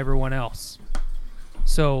money than everyone else.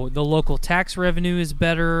 So the local tax revenue is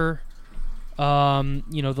better. The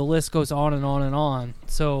list goes on and on and on.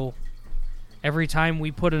 So every time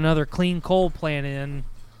we put another clean coal plant in,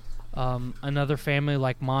 another family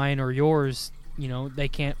like mine or yours, they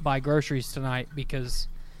can't buy groceries tonight because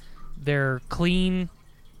their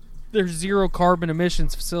zero carbon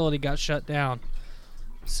emissions facility got shut down.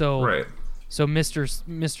 So, right. So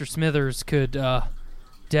Mr. Smithers could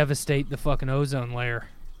devastate the fucking ozone layer.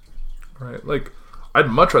 Right. Like, I'd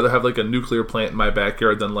much rather have like a nuclear plant in my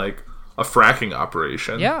backyard than like a fracking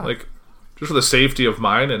operation. Yeah. Like, just for the safety of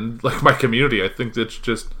mine and like my community, I think that's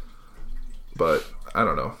just. But I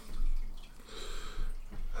don't know.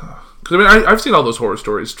 Because I've seen all those horror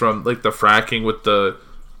stories from like the fracking with the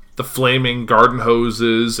flaming garden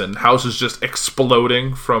hoses and houses just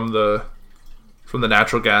exploding from the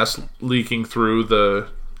natural gas leaking through the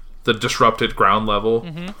disrupted ground level.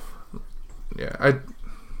 Mm-hmm. Yeah, I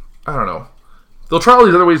don't know. They'll try all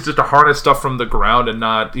these other ways just to harness stuff from the ground and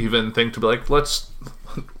not even think to be like,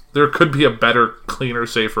 there could be a better, cleaner,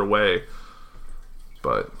 safer way.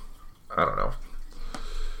 But I don't know.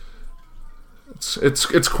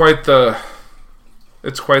 It's quite the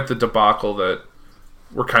debacle that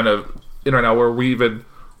we're kind of in right now, where we're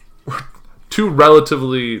two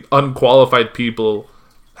relatively unqualified people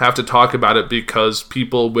have to talk about it because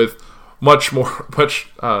people with much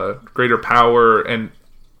greater power and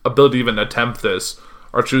ability to even attempt this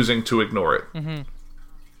are choosing to ignore it. Mm-hmm.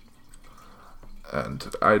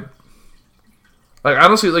 And I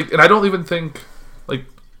honestly and I don't even think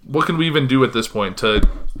what can we even do at this point to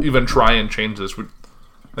even try and change this?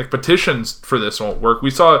 Petitions for this won't work. We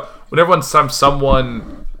saw whenever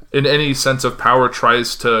someone in any sense of power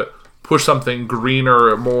tries to push something greener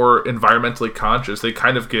or more environmentally conscious, they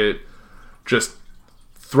kind of get just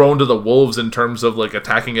thrown to the wolves in terms of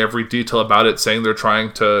attacking every detail about it, saying they're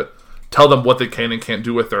trying to tell them what they can and can't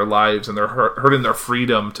do with their lives, and they're hurting their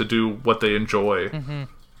freedom to do what they enjoy. Mm-hmm.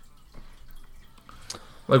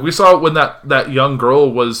 We saw when that young girl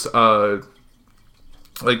was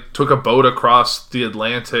took a boat across the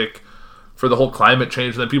Atlantic for the whole climate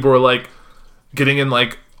change, and then people were getting in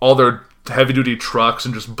all their heavy duty trucks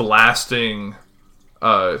and just blasting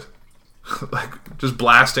just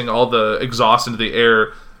blasting all the exhaust into the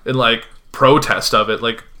air in protest of it.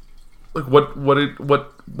 What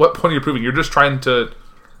point are you proving? You're just trying to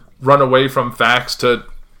run away from facts to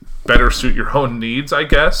better suit your own needs, I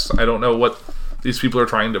guess. I don't know what these people are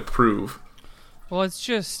trying to prove. Well, I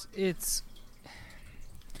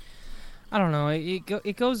don't know.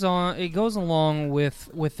 It goes along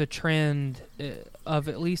with the trend of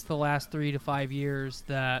at least the last 3 to 5 years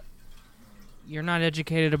that you're not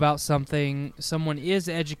educated about something. Someone is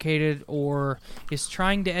educated or is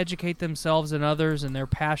trying to educate themselves and others, and they're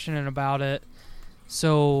passionate about it.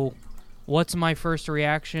 So, what's my first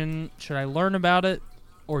reaction? Should I learn about it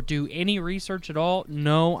or do any research at all?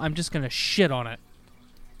 No, I'm just gonna shit on it.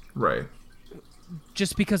 Right.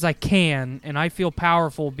 Just because I can, and I feel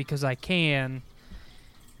powerful because I can,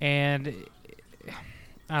 and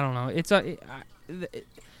I don't know.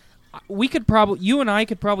 You and I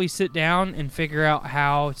could probably sit down and figure out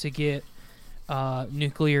how to get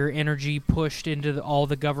nuclear energy pushed into all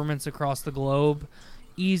the governments across the globe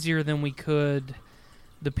easier than we could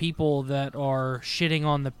the people that are shitting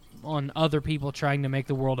on other people trying to make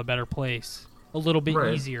the world a better place. A little bit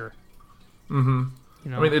easier. Mm-hmm.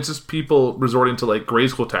 I mean, it's just people resorting to grade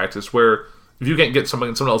school tactics where if you can't get something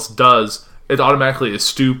and someone else does, it automatically is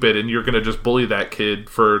stupid and you're going to just bully that kid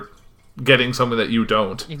for getting something that you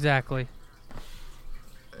don't. Exactly.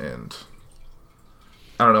 And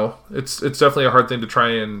I don't know. It's definitely a hard thing to try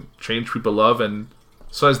and change people love, and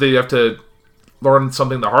sometimes they have to learn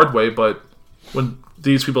something the hard way, but when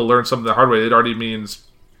these people learn something the hard way, it already means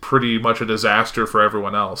pretty much a disaster for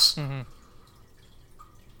everyone else. Mm-hmm.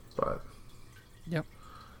 But yep.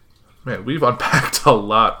 Man, we've unpacked a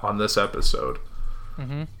lot on this episode.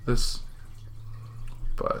 Mm-hmm.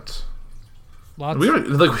 But lots. We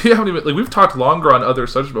haven't even we've talked longer on other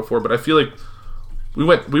subjects before, but I feel like we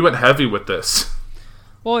went heavy with this.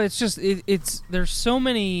 Well, it's just there's so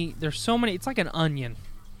many. It's like an onion.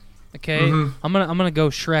 Okay, mm-hmm. I'm gonna go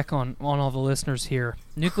Shrek on all the listeners here.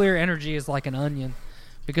 Nuclear energy is like an onion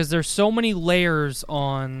because there's so many layers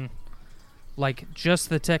on like just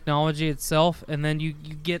the technology itself, and then you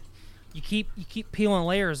keep peeling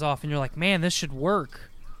layers off, and you're like, man, this should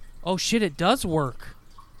work. Oh shit, it does work.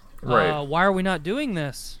 Right. Why are we not doing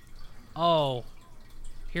this? Oh,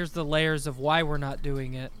 here's the layers of why we're not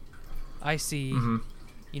doing it. I see. Mm-hmm.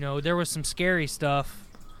 You know, there was some scary stuff.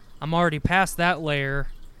 I'm already past that layer.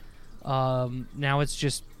 Now it's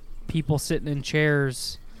just people sitting in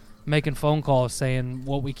chairs making phone calls saying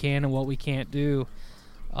what we can and what we can't do.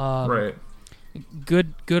 Right.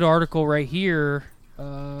 Good article right here.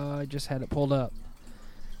 I just had it pulled up.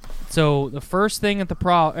 So the first thing at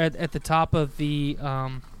the top of the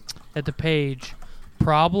at the page,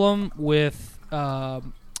 problem with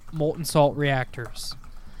molten salt reactors.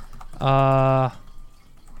 Tritium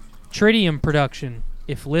production.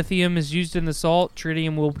 If lithium is used in the salt,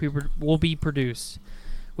 tritium will be produced,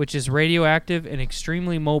 which is radioactive and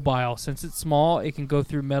extremely mobile. Since it's small, it can go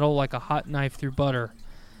through metal like a hot knife through butter.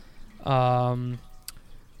 One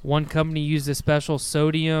company used a special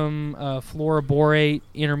sodium fluoroborate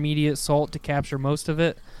intermediate salt to capture most of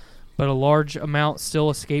it, but a large amount still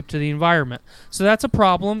escaped to the environment. So that's a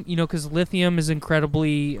problem, because lithium is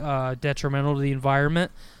incredibly detrimental to the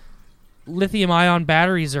environment. Lithium-ion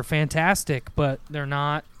batteries are fantastic, but they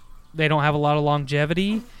don't have a lot of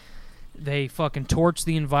longevity. They fucking torch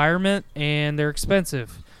the environment, and they're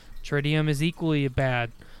expensive. Tritium is equally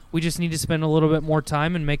bad. We just need to spend a little bit more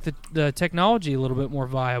time and make the technology a little bit more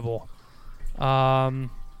viable.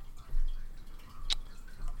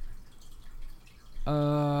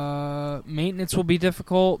 Maintenance will be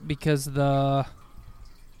difficult because the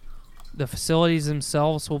facilities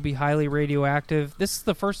themselves will be highly radioactive. This is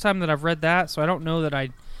the first time that I've read that, so I don't know that I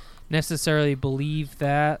necessarily believe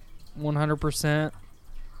that 100%.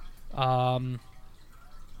 I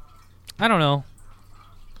don't know.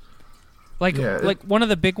 Like one of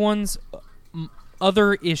the big ones,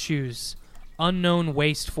 other issues, unknown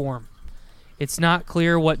waste form. It's not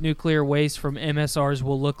clear what nuclear waste from MSRs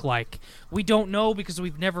will look like. We don't know because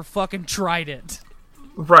we've never fucking tried it.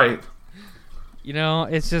 Right.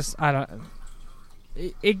 It's just,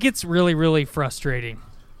 it gets really, really frustrating.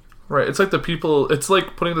 Right. It's like it's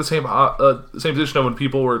like putting the same position of when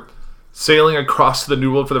people were sailing across the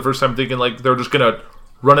New World for the first time thinking like they're just going to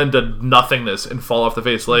run into nothingness and fall off the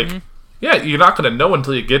face. Like, yeah, you're not going to know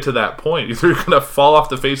until you get to that point. Either you're going to fall off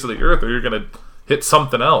the face of the earth or you're going to hit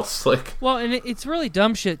something else. Well, and it's really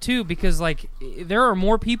dumb shit too, because there are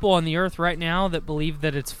more people on the earth right now that believe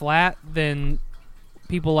that it's flat than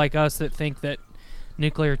people like us that think that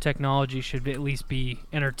nuclear technology should at least be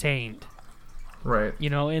entertained. Right.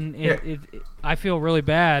 I feel really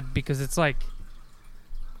bad because it's like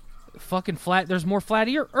fucking flat. There's more flat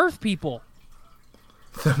earth people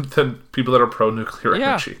than people that are pro-nuclear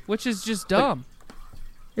energy. Which is just dumb.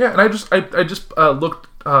 And I just looked.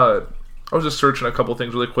 I was just searching a couple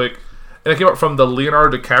things really quick, and it came up from the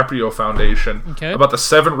Leonardo DiCaprio Foundation about the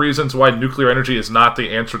 7 reasons why nuclear energy is not the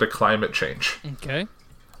answer to climate change. Okay.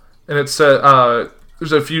 And it said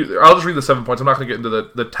there's a few. I'll just read the 7 points. I'm not going to get into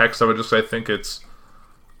the text of it. Just I think it's.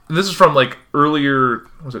 And this is from like earlier.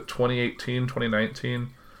 Was it 2018,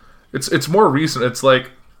 2019? It's more recent. It's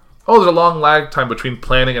like, there's a long lag time between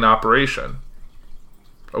planning and operation.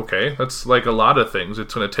 Okay, that's like a lot of things.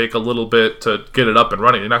 It's going to take a little bit to get it up and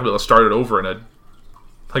running. You're not going to be able to start it over in a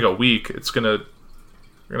week. You're going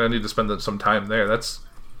to need to spend some time there. That's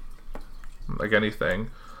like anything.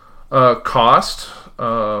 Cost.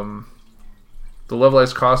 The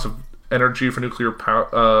levelized cost of energy for nuclear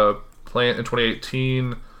power plant in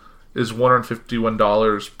 2018 is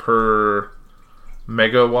 $151 per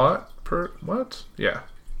megawatt per what? Yeah.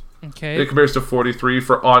 Okay. It compares to 43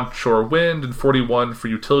 for onshore wind and 41 for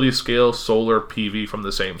utility scale solar PV from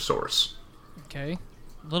the same source. Okay.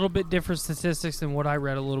 A little bit different statistics than what I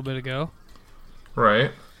read a little bit ago.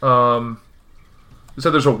 Right. It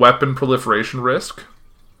said there's a weapon proliferation risk.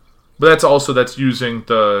 But that's using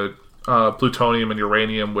the plutonium and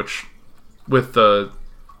uranium, which with the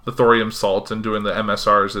thorium salt and doing the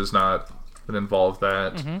MSRs is not going to involve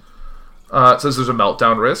that. It says there's a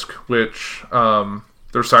meltdown risk, which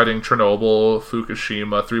they're citing Chernobyl,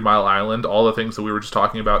 Fukushima, 3 Mile Island, all the things that we were just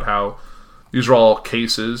talking about, how these are all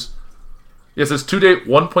cases. It says to date,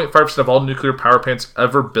 1.5% of all nuclear power plants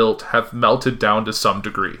ever built have melted down to some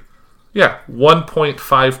degree. Yeah,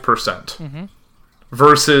 1.5%.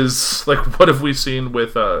 Versus, like, what have we seen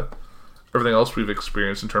with everything else we've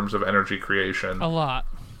experienced in terms of energy creation? A lot.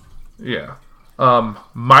 Yeah.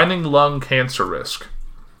 Mining lung cancer risk.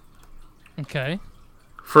 Okay.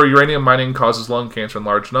 For uranium, mining causes lung cancer in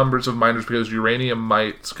large numbers of miners because uranium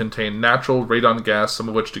mites contain natural radon gas, some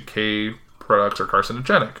of which decay products are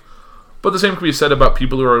carcinogenic. But the same can be said about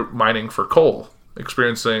people who are mining for coal,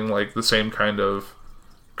 experiencing like the same kind of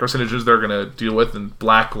carcinogens they're going to deal with, and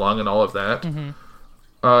black lung and all of that.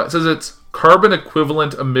 It says it's carbon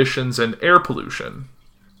equivalent emissions and air pollution.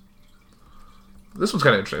 This one's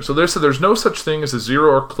kind of interesting. So they said there's no such thing as a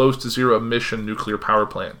zero or close to zero emission nuclear power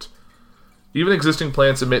plant. Even existing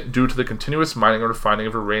plants emit due to the continuous mining or refining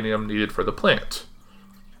of uranium needed for the plant.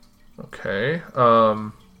 Okay.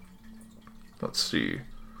 Let's see.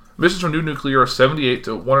 Emissions from new nuclear are 78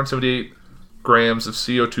 to 178 grams of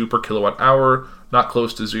CO2 per kilowatt hour, not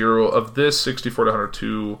close to zero. Of this, 64 to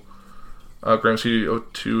 102 grams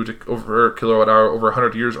CO2 over kilowatt hour over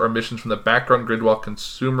 100 years are emissions from the background grid, while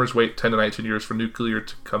consumers wait 10 to 19 years for nuclear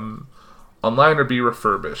to come online or be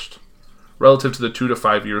refurbished, relative to the 2 to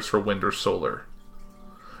 5 years for wind or solar.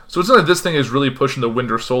 So it's not that this thing is really pushing the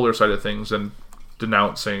wind or solar side of things and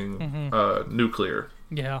denouncing nuclear.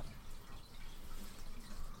 Yeah.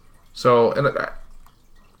 So, and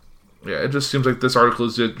it just seems like this article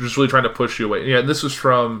is just really trying to push you away. Yeah, and this was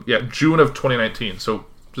from June of 2019, so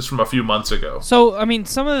just from a few months ago. So, I mean,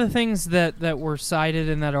 some of the things that were cited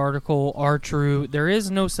in that article are true. There is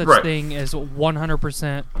no such thing as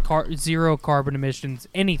 100% zero carbon emissions,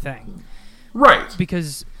 anything. Right.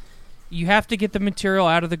 Because you have to get the material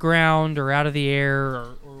out of the ground or out of the air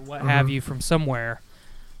or what have you from somewhere.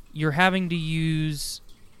 You're having to use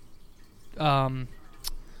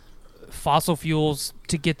fossil fuels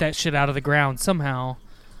to get that shit out of the ground somehow.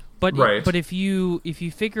 But but if you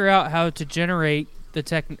figure out how to generate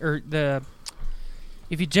if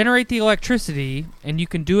you generate the electricity and you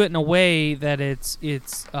can do it in a way that it's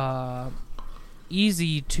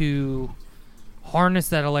easy to harness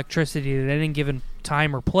that electricity at any given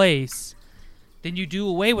time or place, then you do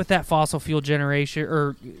away with that fossil fuel generation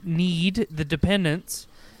or need the dependence,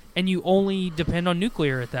 and you only depend on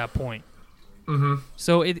nuclear at that point.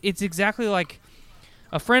 So it's exactly like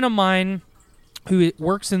a friend of mine who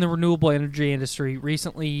works in the renewable energy industry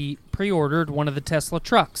recently pre-ordered one of the Tesla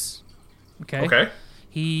trucks. Okay.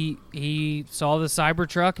 He saw the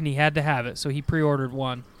Cybertruck and he had to have it, so he pre-ordered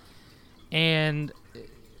one. And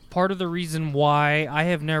part of the reason why I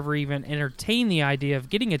have never even entertained the idea of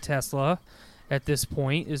getting a Tesla at this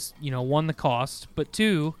point is, one, the cost, but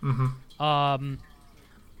two,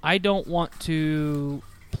 I don't want to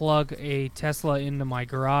plug a Tesla into my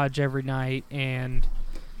garage every night and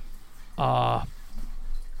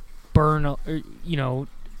burn,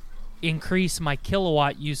 increase my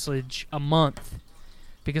kilowatt usage a month,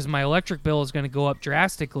 because my electric bill is going to go up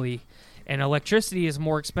drastically, and electricity is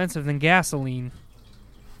more expensive than gasoline.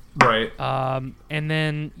 Right. And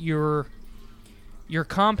then you're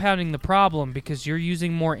compounding the problem because you're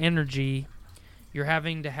using more energy. You're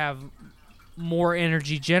having to have more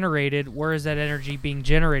energy generated. Where is that energy being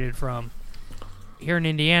generated from? Here in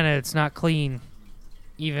Indiana, it's not clean,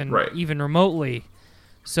 even remotely.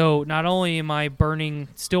 So not only am I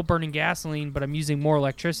still burning gasoline, but I'm using more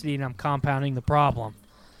electricity, and I'm compounding the problem.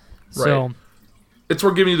 Right. So it's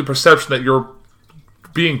more giving you the perception that you're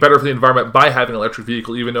being better for the environment by having an electric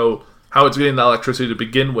vehicle, even though how it's getting that electricity to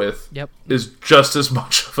begin with is just as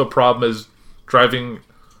much of a problem as driving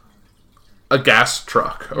a gas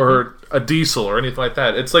truck or a diesel or anything like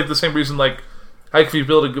that. It's like the same reason, like, how can you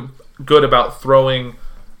feel good about throwing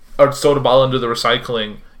a soda bottle into the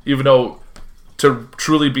recycling, even though to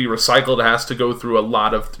truly be recycled, it has to go through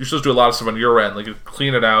you're supposed to do a lot of stuff on your end, like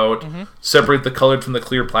clean it out, separate the colored from the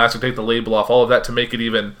clear plastic, take the label off, all of that to make it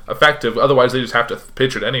even effective. Otherwise, they just have to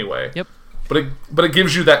pitch it anyway. Yep. But it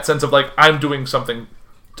gives you that sense of, like, I'm doing something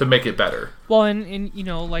to make it better. Well, and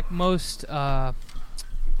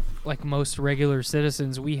like most regular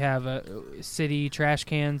citizens, we have a city trash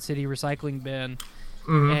can, city recycling bin.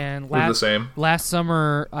 And last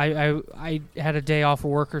summer, I had a day off of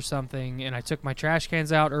work or something, and I took my trash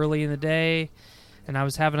cans out early in the day, and I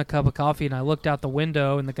was having a cup of coffee, and I looked out the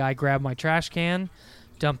window, and the guy grabbed my trash can,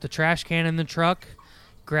 dumped the trash can in the truck,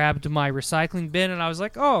 grabbed my recycling bin, and I was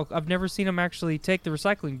like, oh, I've never seen him actually take the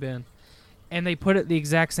recycling bin. And they put it the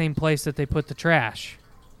exact same place that they put the trash.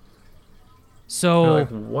 So like,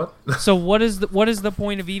 what? So what is the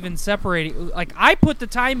point of even separating? Like, I put the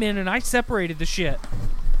time in and I separated the shit,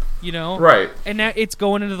 Right. And now it's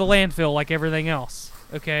going into the landfill like everything else.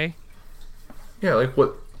 Okay. Yeah, like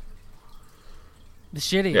what? The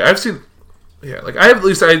shitty. Yeah, I've seen. Yeah, like I have at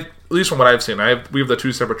least from what I've seen, we have the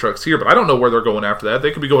two separate trucks here, but I don't know where they're going after that.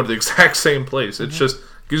 They could be going to the exact same place. It's just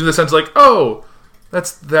gives you the sense like, oh,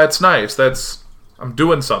 that's nice. I'm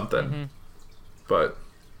doing something. But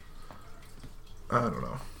I don't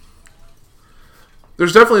know.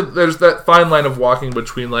 there's that fine line of walking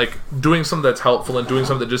between like doing something that's helpful and doing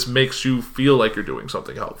something that just makes you feel like you're doing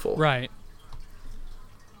something helpful. Right.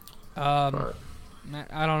 I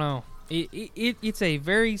don't know. It's a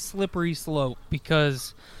very slippery slope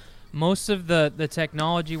because most of the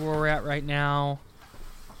technology where we're at right now,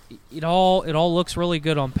 it all looks really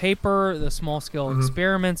good on paper. The small scale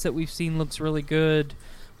experiments that we've seen looks really good.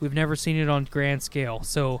 We've never seen it on grand scale.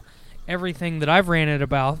 So everything that I've ranted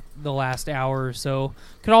about the last hour or so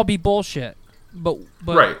could all be bullshit. But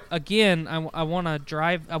right. Again, I want to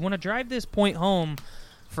drive this point home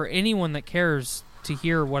for anyone that cares to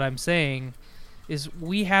hear what I'm saying. Is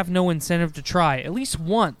we have no incentive to try at least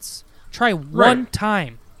once. Try one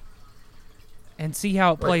time and see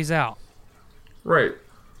how it plays out. Right.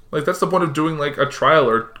 Like, that's the point of doing, like, a trial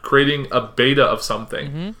or creating a beta of something.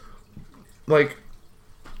 Mm-hmm. Like,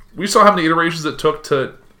 we saw how many iterations it took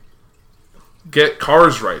to get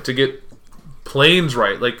cars right, to get planes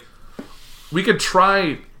right. Like, we could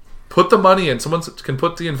try, put the money in, someone can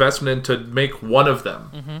put the investment in to make one of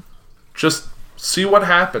them. Mm-hmm. Just see what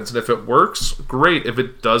happens, and if it works, great. If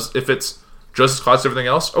it's just as cost as everything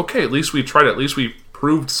else, okay, at least we tried it. At least we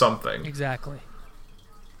proved something. Exactly.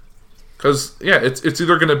 Because, yeah, it's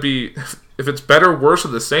either going to be, if it's better, worse, or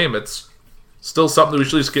the same, it's still something that we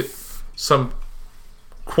should at least get some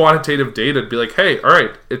quantitative data to be like, hey, all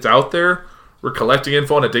right, it's out there. We're collecting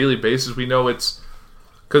info on a daily basis. We know it's...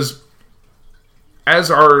 Because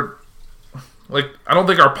as our... Like, I don't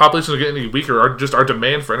think our population is getting any weaker. Our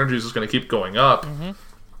demand for energy is just going to keep going up. Mm-hmm.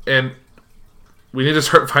 And we need to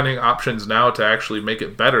start finding options now to actually make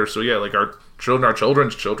it better. So, yeah, like, our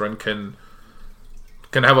children's children can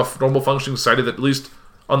have a normal functioning society that at least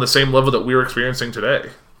on the same level that we're experiencing today.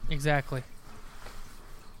 Exactly.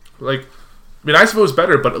 Like, I mean, I suppose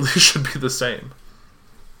better, but at least should be the same.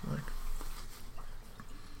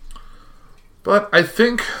 But I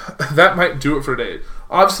think that might do it for today.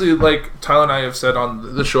 Obviously, like Tyler and I have said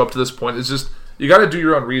on the show up to this point, it's just, you got to do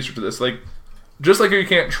your own research to this. Like, just like you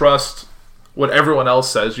can't trust what everyone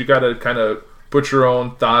else says, you got to kind of put your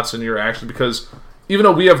own thoughts and your actions, because even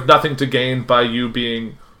though we have nothing to gain by you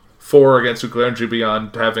being for or against nuclear energy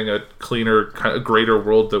beyond having a cleaner, kind of greater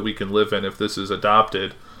world that we can live in if this is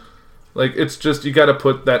adopted, like, it's just, you got to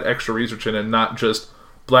put that extra research in and not just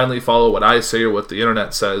blindly follow what I say or what the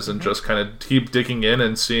internet says, and just kind of keep digging in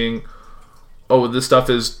and seeing, oh, this stuff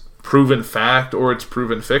is proven fact or it's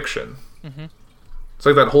proven fiction. Mm-hmm. It's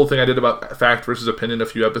like that whole thing I did about fact versus opinion a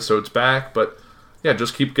few episodes back, but yeah,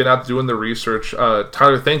 just keep getting out doing the research.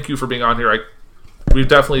 Tyler, thank you for being on here. We've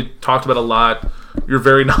definitely talked about a lot. You're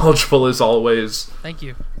very knowledgeable as always. Thank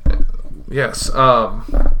you. Yes. We're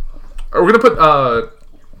going to put...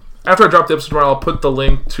 after I drop the episode tomorrow, I'll put the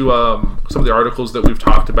link to some of the articles that we've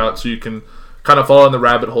talked about, so you can kind of fall in the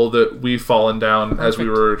rabbit hole that we've fallen down as we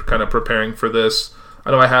were kind of preparing for this.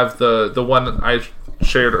 I know I have the one I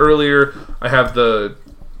shared earlier. I have the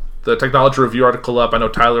technology review article up. I know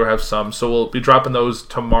Tyler has some, so we'll be dropping those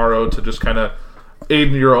tomorrow to just kind of aid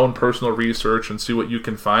in your own personal research and see what you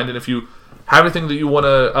can find. And if you have anything that you want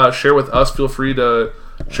to share with us, feel free to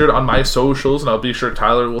share it on my socials, and I'll be sure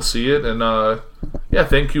Tyler will see it. And yeah,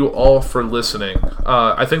 thank you all for listening.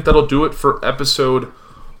 I think that'll do it for episode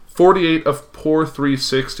 48 of Poor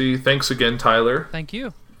 360. Thanks again, Tyler. Thank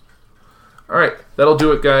you. All right, that'll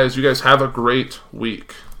do it, guys. You guys have a great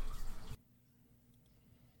week.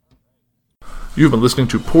 You've been listening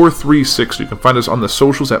to Poor 360. You can find us on the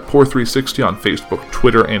socials at Poor 360 on Facebook,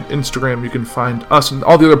 Twitter, and Instagram. You can find us and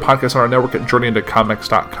all the other podcasts on our network at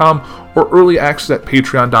JourneyIntoComics.com or early access at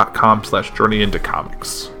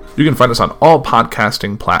Patreon.com/JourneyIntoComics. You can find us on all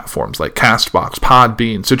podcasting platforms like CastBox,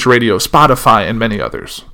 Podbean, Stitcher Radio, Spotify, and many others.